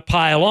was going to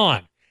pile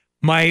on.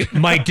 My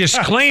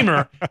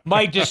disclaimer,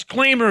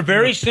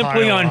 very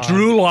simply on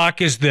Drew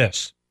Lock is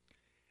this.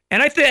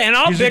 And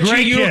I'll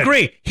bet you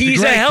agree.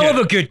 He's a hell of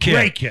a good kid.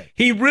 Great kid.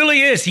 He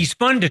really is. He's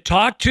fun to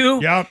talk to.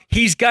 Yep.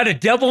 He's got a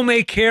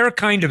devil-may-care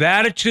kind of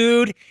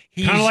attitude.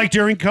 Kind of like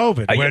during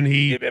COVID when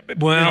he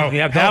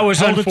that was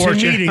held unfortunate. a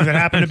team meeting that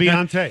happened to be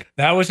on tape.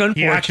 That was unfortunate.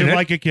 He acted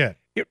like a kid.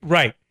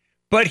 Right.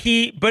 But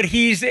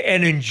he's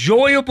an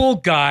enjoyable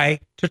guy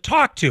to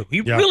talk to.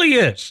 He really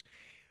is.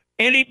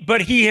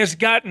 But he has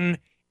gotten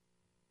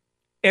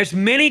as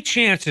many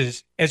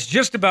chances as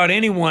just about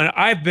anyone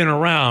I've been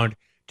around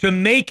to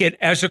make it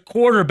as a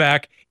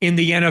quarterback in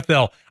the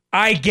NFL.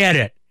 I get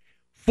it.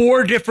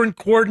 4 different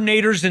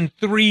coordinators in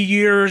 3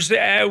 years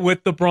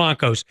with the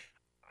Broncos.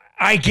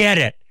 I get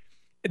it.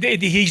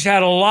 He's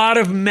had a lot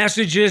of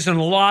messages and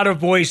a lot of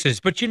voices.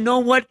 But you know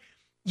what?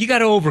 You got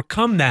to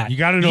overcome that. You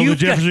got to know the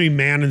difference between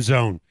man and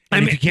zone.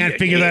 And if you can't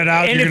figure that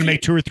out, you're going to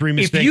make 2 or 3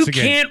 mistakes again. If you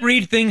again. can't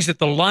read things at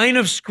the line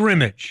of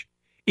scrimmage,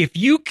 if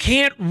you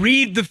can't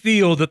read the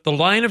field at the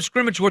line of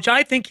scrimmage, which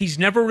I think he's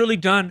never really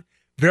done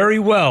very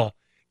well,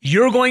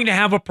 you're going to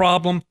have a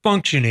problem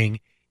functioning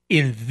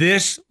in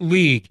this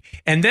league.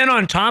 And then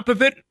on top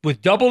of it,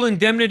 with double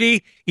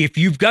indemnity, if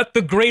you've got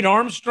the great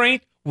arm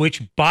strength,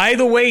 which, by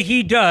the way,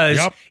 he does,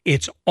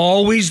 it's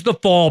always the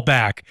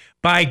fallback.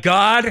 By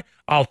God,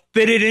 I'll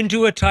fit it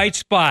into a tight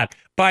spot.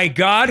 By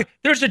God,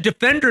 there's a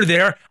defender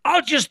there.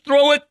 I'll just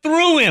throw it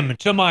through him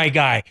to my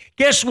guy.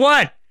 Guess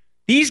what?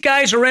 These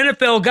guys are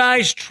NFL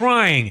guys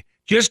trying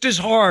just as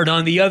hard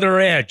on the other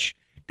edge.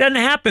 Doesn't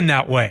happen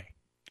that way.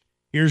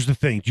 Here's the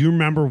thing. Do you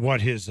remember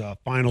what his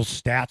final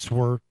stats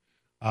were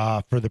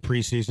for the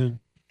preseason?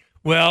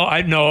 Well,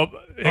 I know.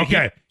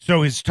 Okay,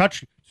 so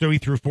he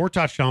threw 4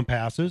 touchdown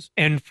passes.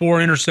 And 4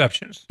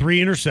 interceptions.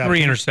 3 interceptions.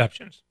 3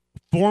 interceptions.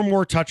 4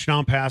 more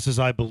touchdown passes,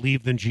 I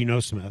believe, than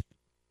Geno Smith.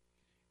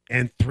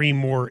 And 3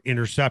 more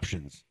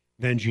interceptions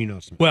than Geno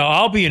Smith. Well,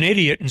 I'll be an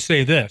idiot and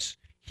say this.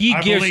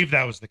 I believe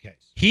that was the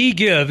case. He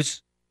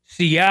gives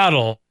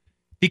Seattle,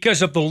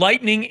 because of the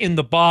lightning in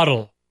the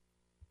bottle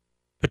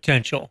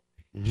potential,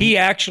 he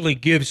actually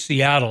gives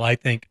Seattle, I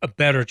think, a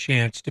better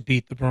chance to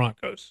beat the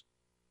Broncos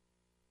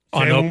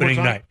on opening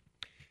night.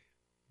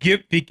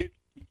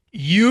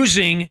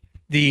 Using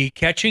the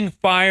catching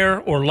fire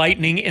or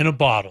lightning in a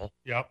bottle.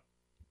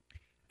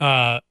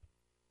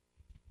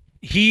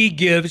 He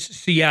gives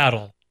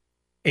Seattle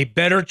a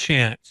better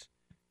chance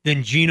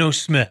than Geno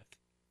Smith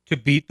to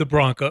beat the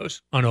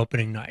Broncos on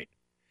opening night.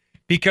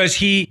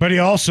 But he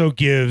also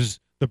gives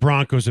the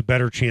Broncos a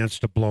better chance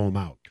to blow them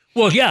out.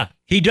 Well, yeah,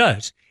 he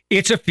does.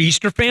 It's a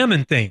feast or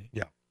famine thing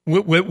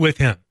with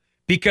him,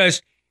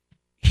 because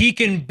he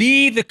can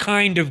be the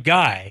kind of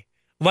guy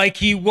like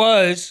he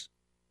was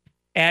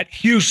at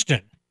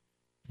Houston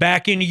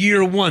back in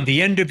year 1,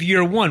 the end of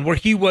year 1, where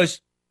he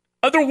was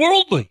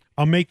otherworldly.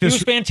 He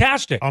was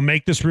fantastic. I'll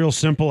make this real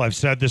simple. I've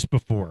said this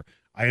before.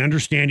 I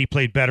understand he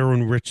played better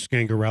when Rich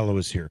Scangarello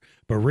was here,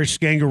 but Rich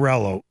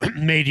Scangarello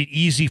made it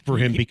easy for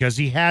him because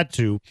he had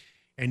to.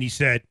 And he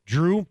said,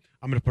 Drew,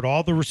 I'm going to put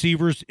all the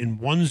receivers in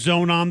one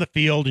zone on the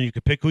field, and you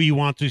can pick who you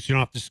want to, so you don't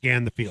have to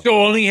scan the field.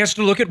 So only has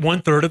to look at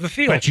 1/3 of the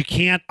field. But you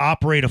can't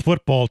operate a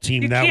football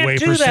team that way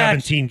for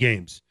 17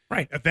 games.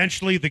 Right.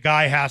 Eventually, the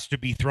guy has to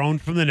be thrown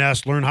from the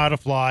nest, learn how to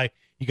fly.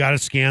 You got to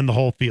scan the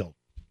whole field.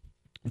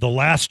 The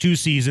last 2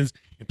 seasons,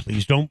 and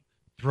please don't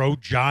throw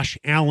Josh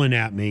Allen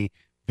at me,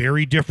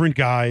 very different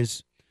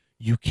guys.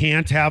 You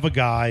can't have a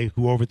guy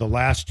who over the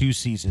last 2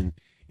 seasons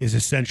is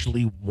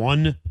essentially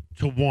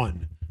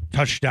 1-to-1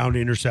 touchdown to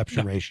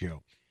interception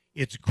ratio.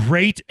 It's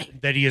great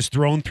that he has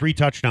thrown 3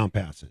 touchdown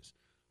passes,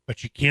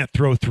 but you can't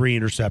throw 3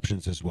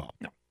 interceptions as well.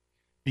 No.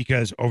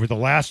 Because over the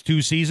last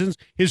 2 seasons,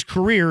 his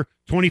career,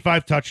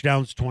 25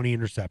 touchdowns, 20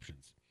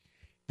 interceptions.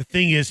 The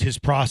thing is, his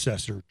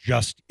processor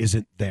just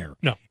isn't there.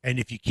 No. And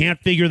if you can't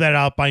figure that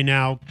out by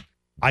now,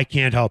 I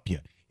can't help you.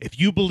 If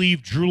you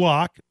believe Drew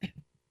Lock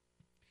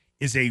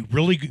is a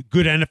really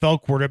good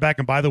NFL quarterback,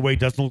 and by the way,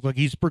 doesn't look like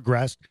he's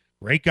progressed,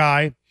 great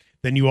guy,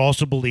 then you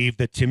also believe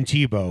that Tim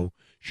Tebow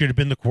should have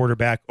been the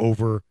quarterback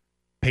over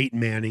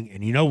Peyton Manning.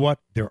 And you know what?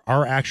 There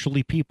are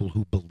actually people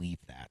who believe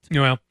that.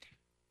 Well,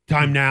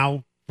 time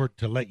now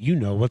to let you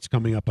know what's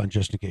coming up on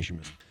Just In Case You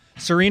Missed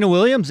It. Serena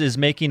Williams is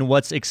making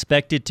what's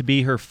expected to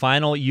be her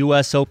final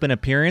U.S. Open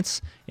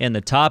appearance, and the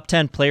top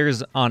 10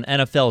 players on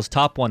NFL's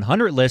top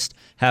 100 list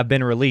have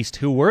been released.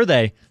 Who were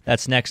they?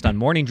 That's next on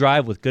Morning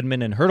Drive with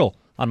Goodman and Hurdle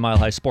on Mile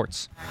High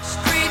Sports.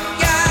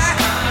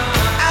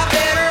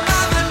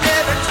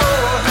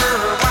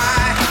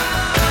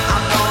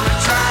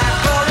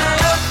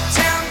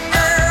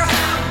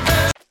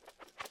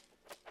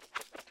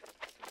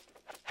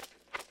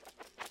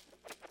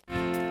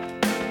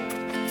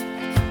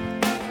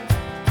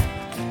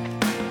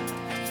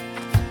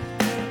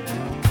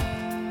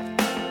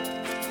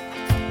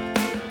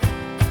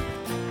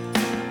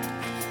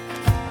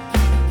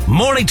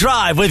 Morning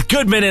Drive with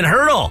Goodman and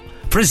Hurdle,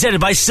 presented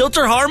by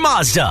Silterhar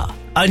Mazda.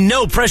 A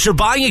no-pressure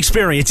buying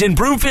experience in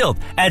Broomfield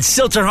at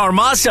Silterhar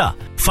Mazda.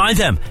 Find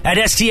them at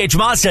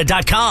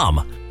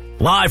sthmazda.com.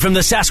 Live from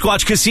the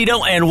Sasquatch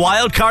Casino and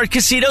Wild Card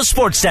Casino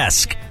Sports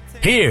Desk,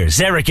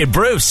 here's Eric and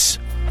Bruce.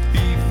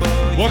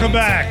 Welcome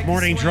back.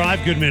 Morning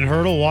Drive, Goodman and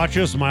Hurdle. Watch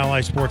us,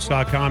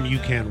 milehighsports.com. You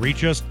can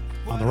reach us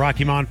on the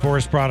Rocky Mountain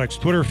Forest Products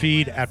Twitter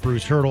feed, at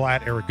Bruce Hurdle,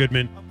 at Eric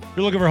Goodman. If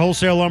you're looking for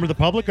wholesale lumber to the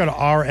public, go to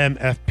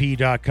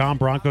rmfp.com.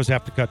 Broncos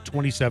have to cut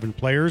 27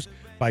 players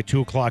by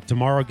 2 o'clock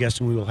tomorrow.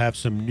 Guessing we will have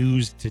some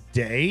news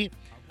today.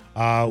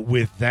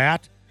 With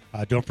that,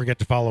 don't forget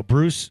to follow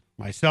Bruce,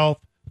 myself,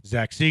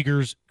 Zach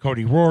Seegers,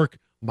 Cody Rourke,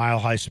 Mile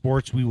High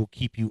Sports. We will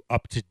keep you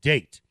up to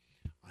date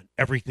on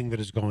everything that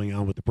is going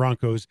on with the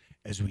Broncos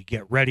as we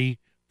get ready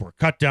for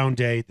cut down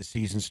day. The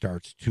season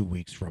starts 2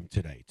 weeks from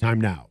today. Time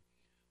now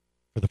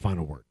for the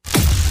final word.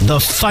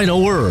 The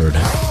final word.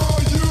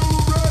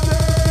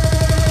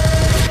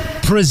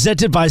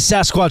 Presented by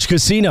Sasquatch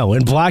Casino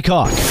in Black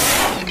Hawk.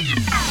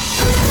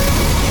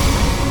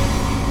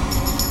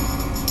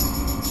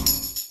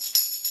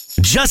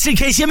 Just in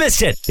case you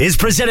missed it, is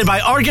presented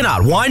by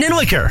Argonaut Wine and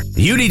Liquor.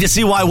 You need to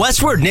see why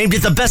Westward named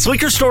it the best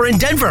liquor store in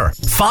Denver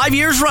 5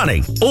 years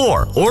running,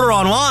 or order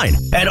online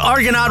at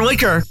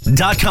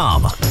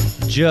argonautliquor.com.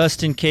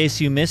 Just in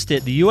case you missed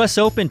it, the U.S.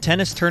 Open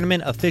tennis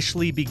tournament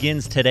officially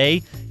begins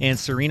today, and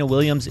Serena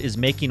Williams is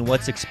making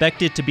what's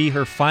expected to be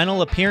her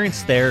final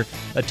appearance there,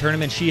 a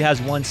tournament she has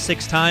won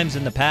 6 times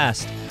in the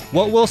past.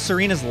 What will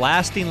Serena's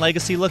lasting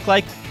legacy look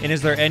like, and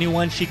is there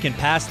anyone she can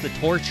pass the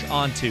torch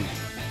on to?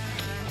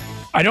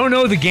 I don't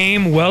know the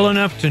game well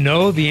enough to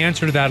know the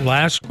answer to that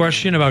last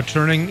question about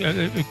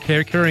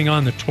carrying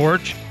on the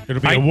torch.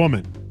 It'll be a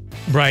woman.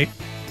 Right.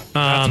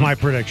 That's my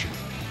prediction.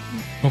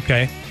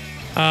 Okay.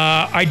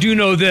 I do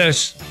know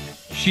this.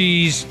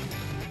 She's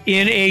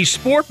in a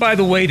sport, by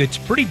the way, that's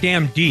pretty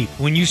damn deep.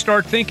 When you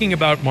start thinking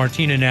about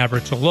Martina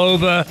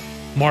Navratilova,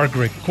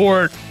 Margaret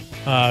Court,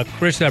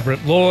 Chris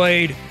Everett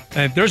Lloyd,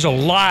 there's a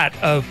lot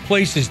of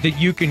places that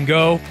you can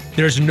go.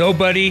 There's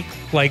nobody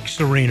like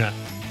Serena.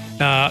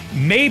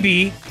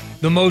 Maybe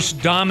the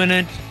most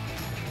dominant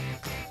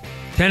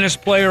tennis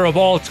player of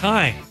all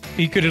time.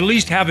 You could at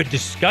least have a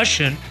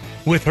discussion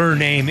with her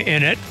name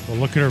in it. Well,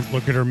 look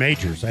at her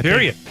majors.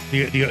 Period.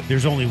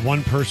 There's only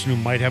one person who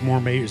might have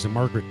more majors, and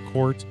Margaret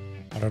Court.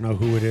 I don't know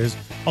who it is.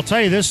 I'll tell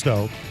you this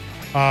though,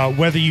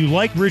 whether you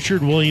like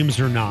Richard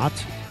Williams or not,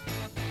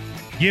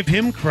 give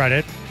him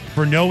credit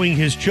for knowing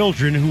his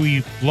children, who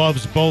he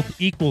loves both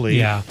equally.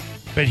 Yeah.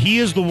 But he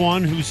is the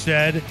one who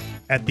said,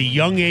 at the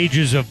young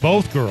ages of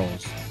both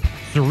girls,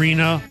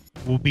 Serena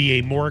will be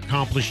a more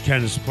accomplished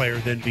tennis player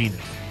than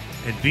Venus.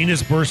 And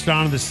Venus burst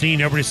onto the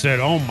scene. Everybody said,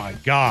 oh my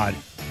God,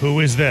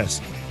 who is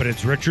this? But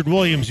it's Richard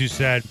Williams who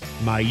said,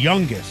 my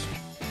youngest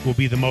will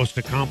be the most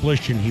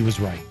accomplished, and he was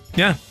right.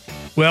 Yeah.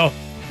 Well,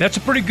 that's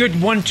a pretty good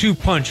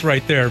 1-2 punch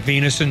right there,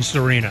 Venus and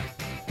Serena.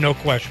 No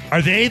question.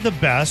 Are they the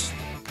best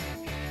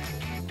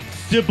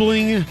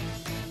sibling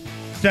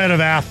set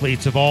of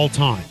athletes of all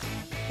time?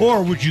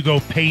 Or would you go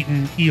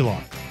Peyton,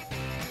 Eli?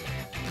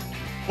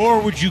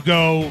 Or would you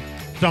go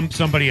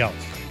somebody else?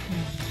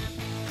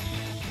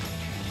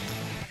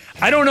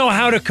 I don't know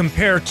how to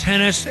compare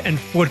tennis and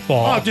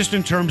football. Oh, just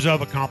in terms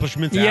of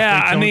accomplishments. Yeah,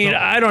 athletes, I mean,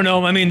 I don't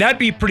know. I mean, that'd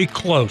be pretty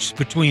close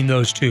between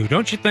those two,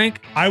 don't you think?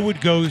 I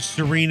would go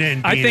Serena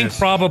and Venus. I think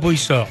probably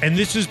so. And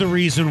this is the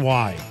reason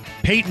why.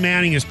 Peyton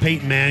Manning is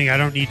Peyton Manning. I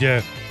don't need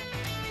to,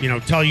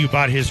 tell you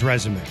about his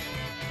resume.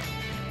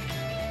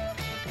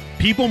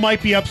 People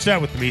might be upset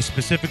with me,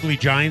 specifically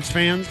Giants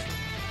fans.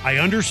 I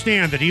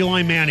understand that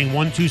Eli Manning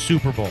won 2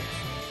 Super Bowls.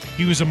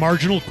 He was a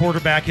marginal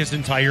quarterback his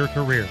entire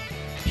career.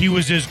 He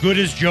was as good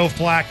as Joe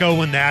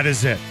Flacco, and that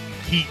is it.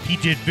 He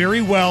did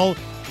very well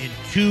in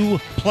 2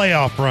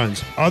 playoff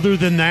runs. Other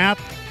than that,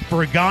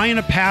 for a guy in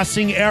a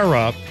passing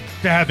era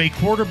to have a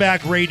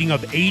quarterback rating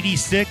of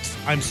 86,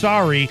 I'm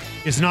sorry,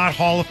 is not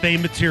Hall of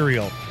Fame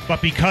material.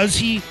 But because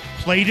he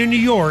played in New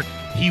York,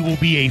 he will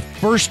be a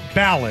first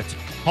ballot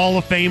Hall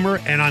of Famer,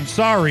 and I'm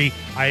sorry,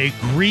 I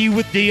agree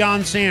with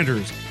Deion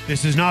Sanders.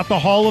 This is not the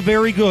Hall of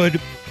Very Good,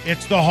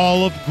 it's the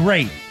Hall of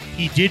Great.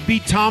 He did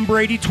beat Tom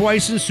Brady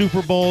twice in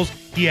Super Bowls.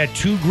 He had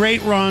 2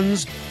 great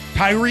runs.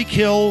 Tyreek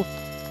Hill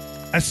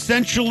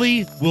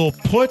essentially will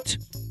put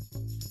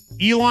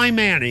Eli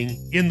Manning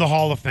in the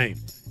Hall of Fame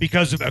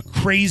because of a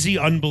crazy,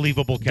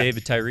 unbelievable catch.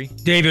 David Tyree,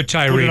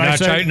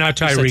 not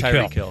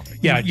Tyreek Hill.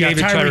 Yeah,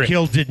 Tyreek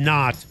Hill did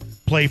not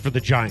play for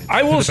the Giants.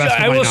 I will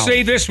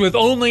say this with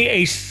only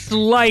a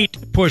slight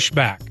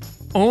pushback,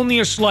 only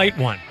a slight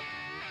one.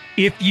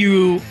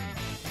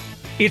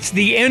 It's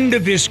the end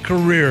of his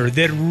career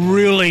that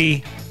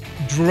really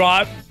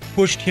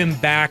pushed him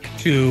back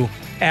to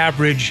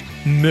average,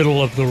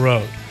 middle of the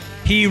road.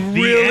 He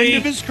really, the end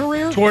of his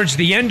career? Towards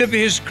the end of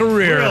his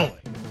career. Really?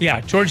 Yeah,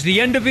 towards the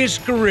end of his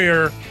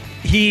career,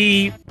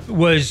 he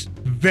was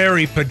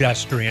very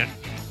pedestrian,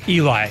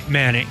 Eli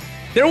Manning.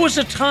 There was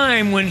a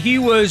time when he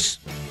was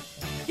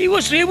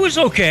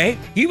okay.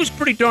 He was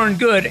pretty darn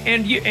good,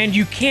 and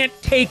you can't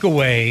take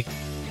away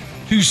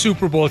 2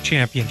 Super Bowl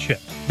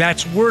championships.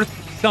 That's worth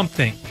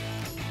something.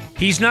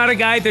 He's not a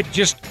guy that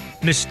just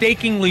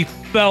mistakenly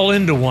fell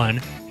into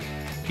one.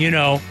 In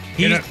a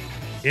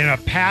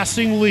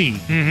passing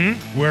league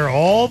where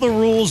all the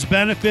rules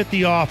benefit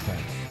the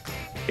offense,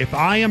 if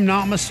I am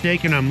not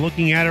mistaken, I'm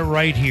looking at it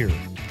right here.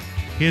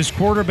 His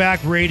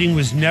quarterback rating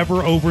was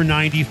never over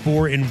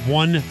 94 in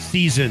one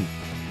season.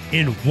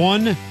 In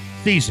one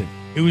season,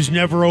 it was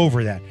never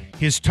over that.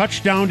 His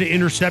touchdown to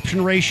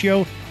interception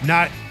ratio,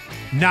 not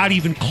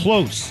even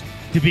close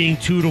to being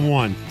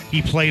 2-1.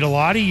 He played a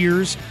lot of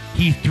years.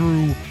 He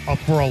threw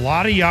for a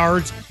lot of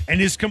yards, and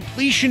his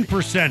completion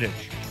percentage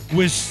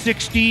was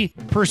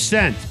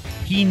 60%.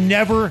 He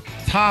never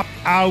topped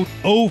out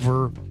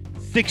over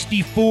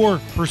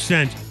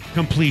 64%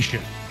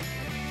 completion.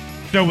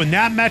 So in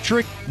that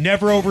metric,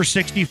 never over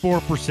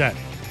 64%.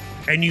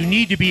 And you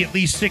need to be at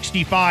least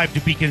 65 to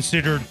be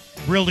considered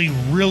really,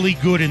 really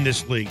good in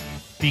this league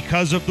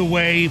because of the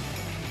way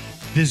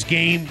this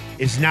game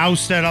is now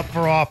set up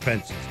for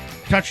offenses.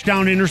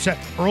 Touchdown, intercept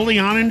early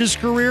on in his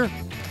career.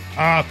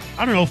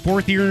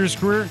 4th year in his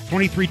career,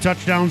 23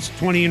 touchdowns,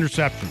 20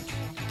 interceptions.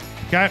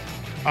 Okay.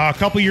 A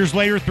couple years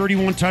later,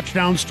 31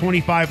 touchdowns,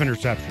 25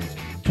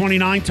 interceptions.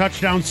 29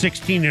 touchdowns,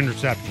 16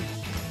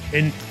 interceptions.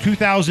 In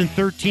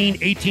 2013,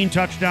 18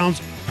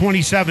 touchdowns,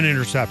 27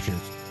 interceptions.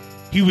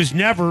 He was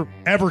never,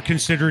 ever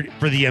considered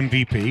for the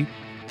MVP.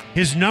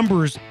 His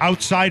numbers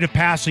outside of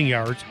passing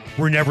yards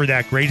were never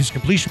that great. His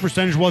completion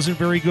percentage wasn't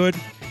very good.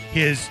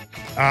 His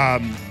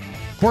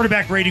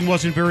quarterback rating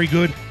wasn't very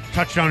good.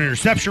 Touchdown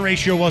interception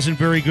ratio wasn't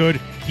very good.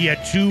 He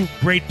had 2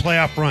 great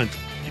playoff runs.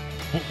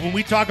 When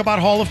we talk about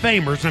Hall of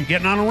Famers, and I'm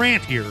getting on a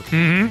rant here,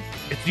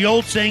 it's the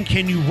old saying,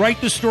 can you write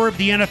the story of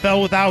the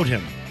NFL without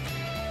him?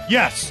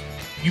 Yes,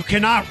 you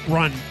cannot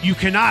run. You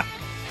cannot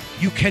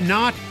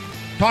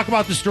talk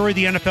about the story of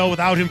the NFL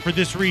without him for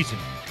this reason.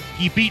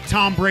 He beat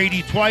Tom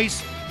Brady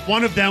twice.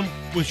 One of them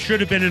should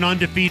have been an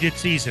undefeated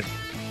season.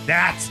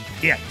 That's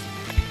it.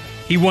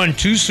 He won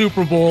 2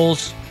 Super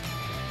Bowls,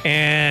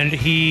 but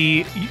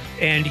he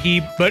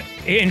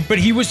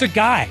was a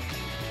guy.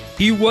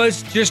 He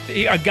was just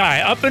a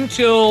guy up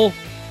until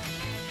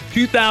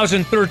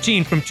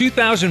 2013. From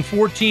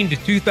 2014 to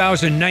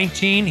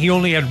 2019, he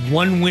only had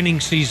 1 winning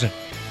season.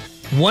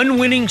 1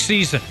 winning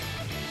season.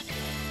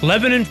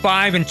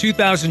 11-5 in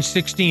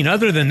 2016.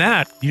 Other than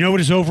that, you know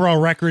what his overall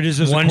record is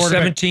as a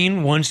quarterback?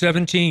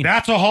 117.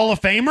 That's a Hall of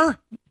Famer?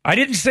 I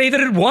didn't say that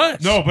it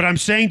was. No, but I'm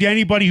saying to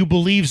anybody who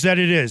believes that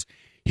it is,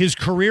 his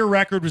career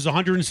record was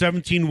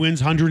 117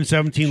 wins,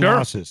 117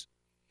 losses.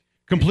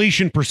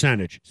 Completion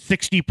percentage,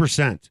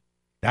 60%.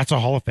 That's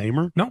a Hall of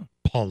Famer? No.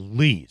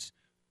 Please.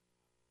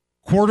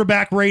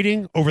 Quarterback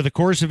rating over the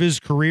course of his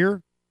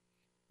career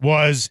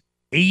was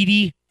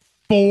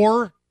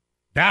 84.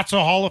 That's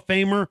a Hall of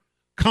Famer?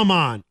 Come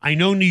on. I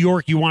know New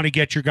York, you want to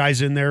get your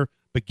guys in there,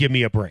 but give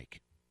me a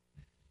break.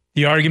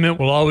 The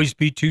argument will always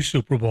be 2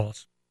 Super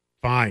Bowls.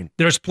 Fine.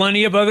 There's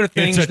plenty of other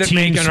things that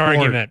make an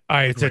argument.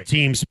 It's a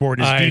team sport.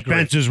 His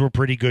defenses were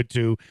pretty good,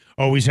 too.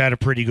 Always had a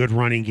pretty good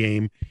running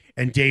game.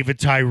 And David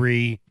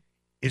Tyree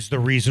is the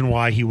reason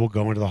why he will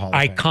go into the Hall of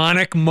Fame.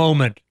 Iconic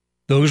moment.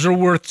 Those are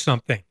worth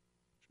something.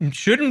 It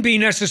shouldn't be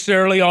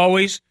necessarily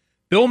always.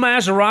 Bill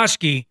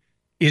Mazeroski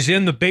is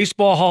in the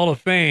Baseball Hall of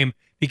Fame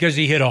because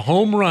he hit a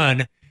home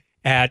run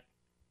at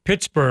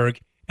Pittsburgh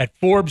at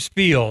Forbes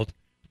Field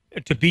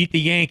to beat the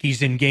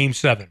Yankees in Game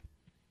 7.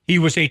 He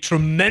was a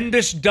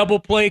tremendous double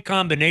play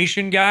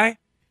combination guy,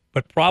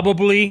 but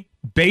probably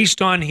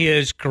based on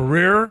his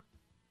career,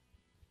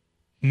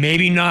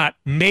 maybe not.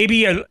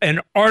 Maybe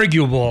an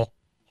arguable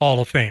Hall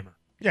of Famer.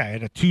 Yeah, he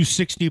had a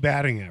 260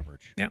 batting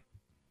average. Yeah.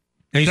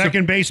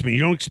 Second baseman. You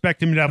don't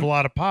expect him to have a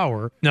lot of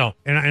power. No.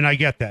 And I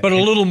get that. But a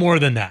little more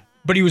than that.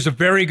 But he was a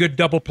very good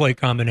double play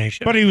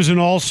combination. But he was an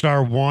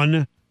all-star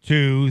 1,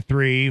 2,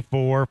 3,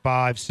 4,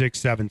 5, 6,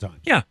 7 times.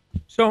 Yeah.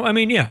 So, I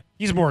mean, yeah.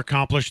 He's more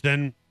accomplished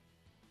than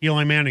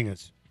Eli Manning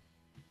is.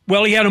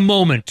 Well, he had a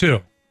moment,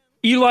 too.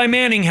 Eli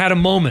Manning had a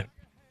moment.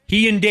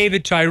 He and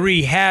David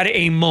Tyree had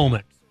a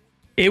moment.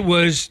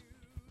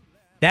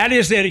 That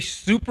is a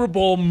Super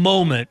Bowl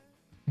moment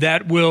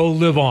that will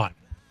live on.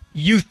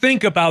 You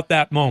think about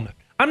that moment.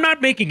 I'm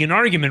not making an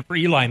argument for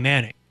Eli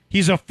Manning.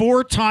 He's a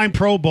 4-time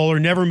Pro Bowler,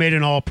 never made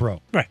an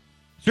All-Pro. Right.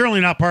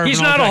 Certainly not part of He's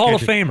an not a all-decade Hall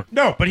of team. Famer.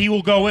 No, but he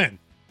will go in.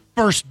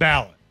 First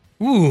ballot.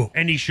 Ooh.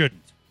 And he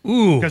shouldn't.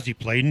 Ooh. Because he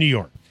played in New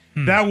York.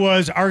 That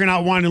was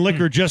Argonaut Wine and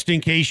Liquor. Just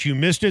in case you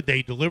missed it,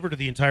 they deliver to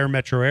the entire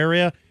metro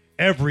area.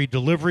 Every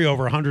delivery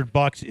over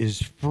 $100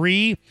 is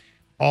free.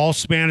 All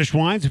Spanish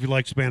wines, if you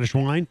like Spanish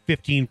wine,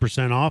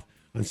 15% off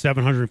on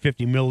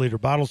 750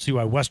 milliliter bottles.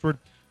 CY Westward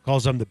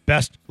calls them the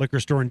best liquor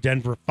store in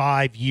Denver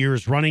 5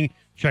 years running.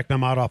 Check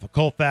them out off of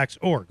Colfax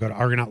or go to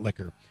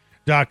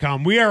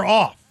argonautliquor.com. We are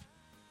off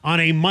on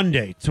a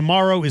Monday.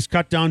 Tomorrow is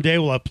cut down day.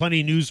 We'll have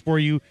plenty of news for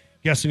you.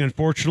 Guessing,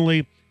 unfortunately,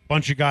 a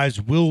bunch of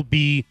guys will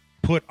be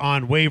put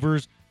on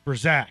waivers. For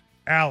Zach,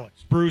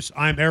 Alex, Bruce,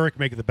 I'm Eric.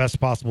 Make it the best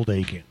possible day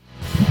you can.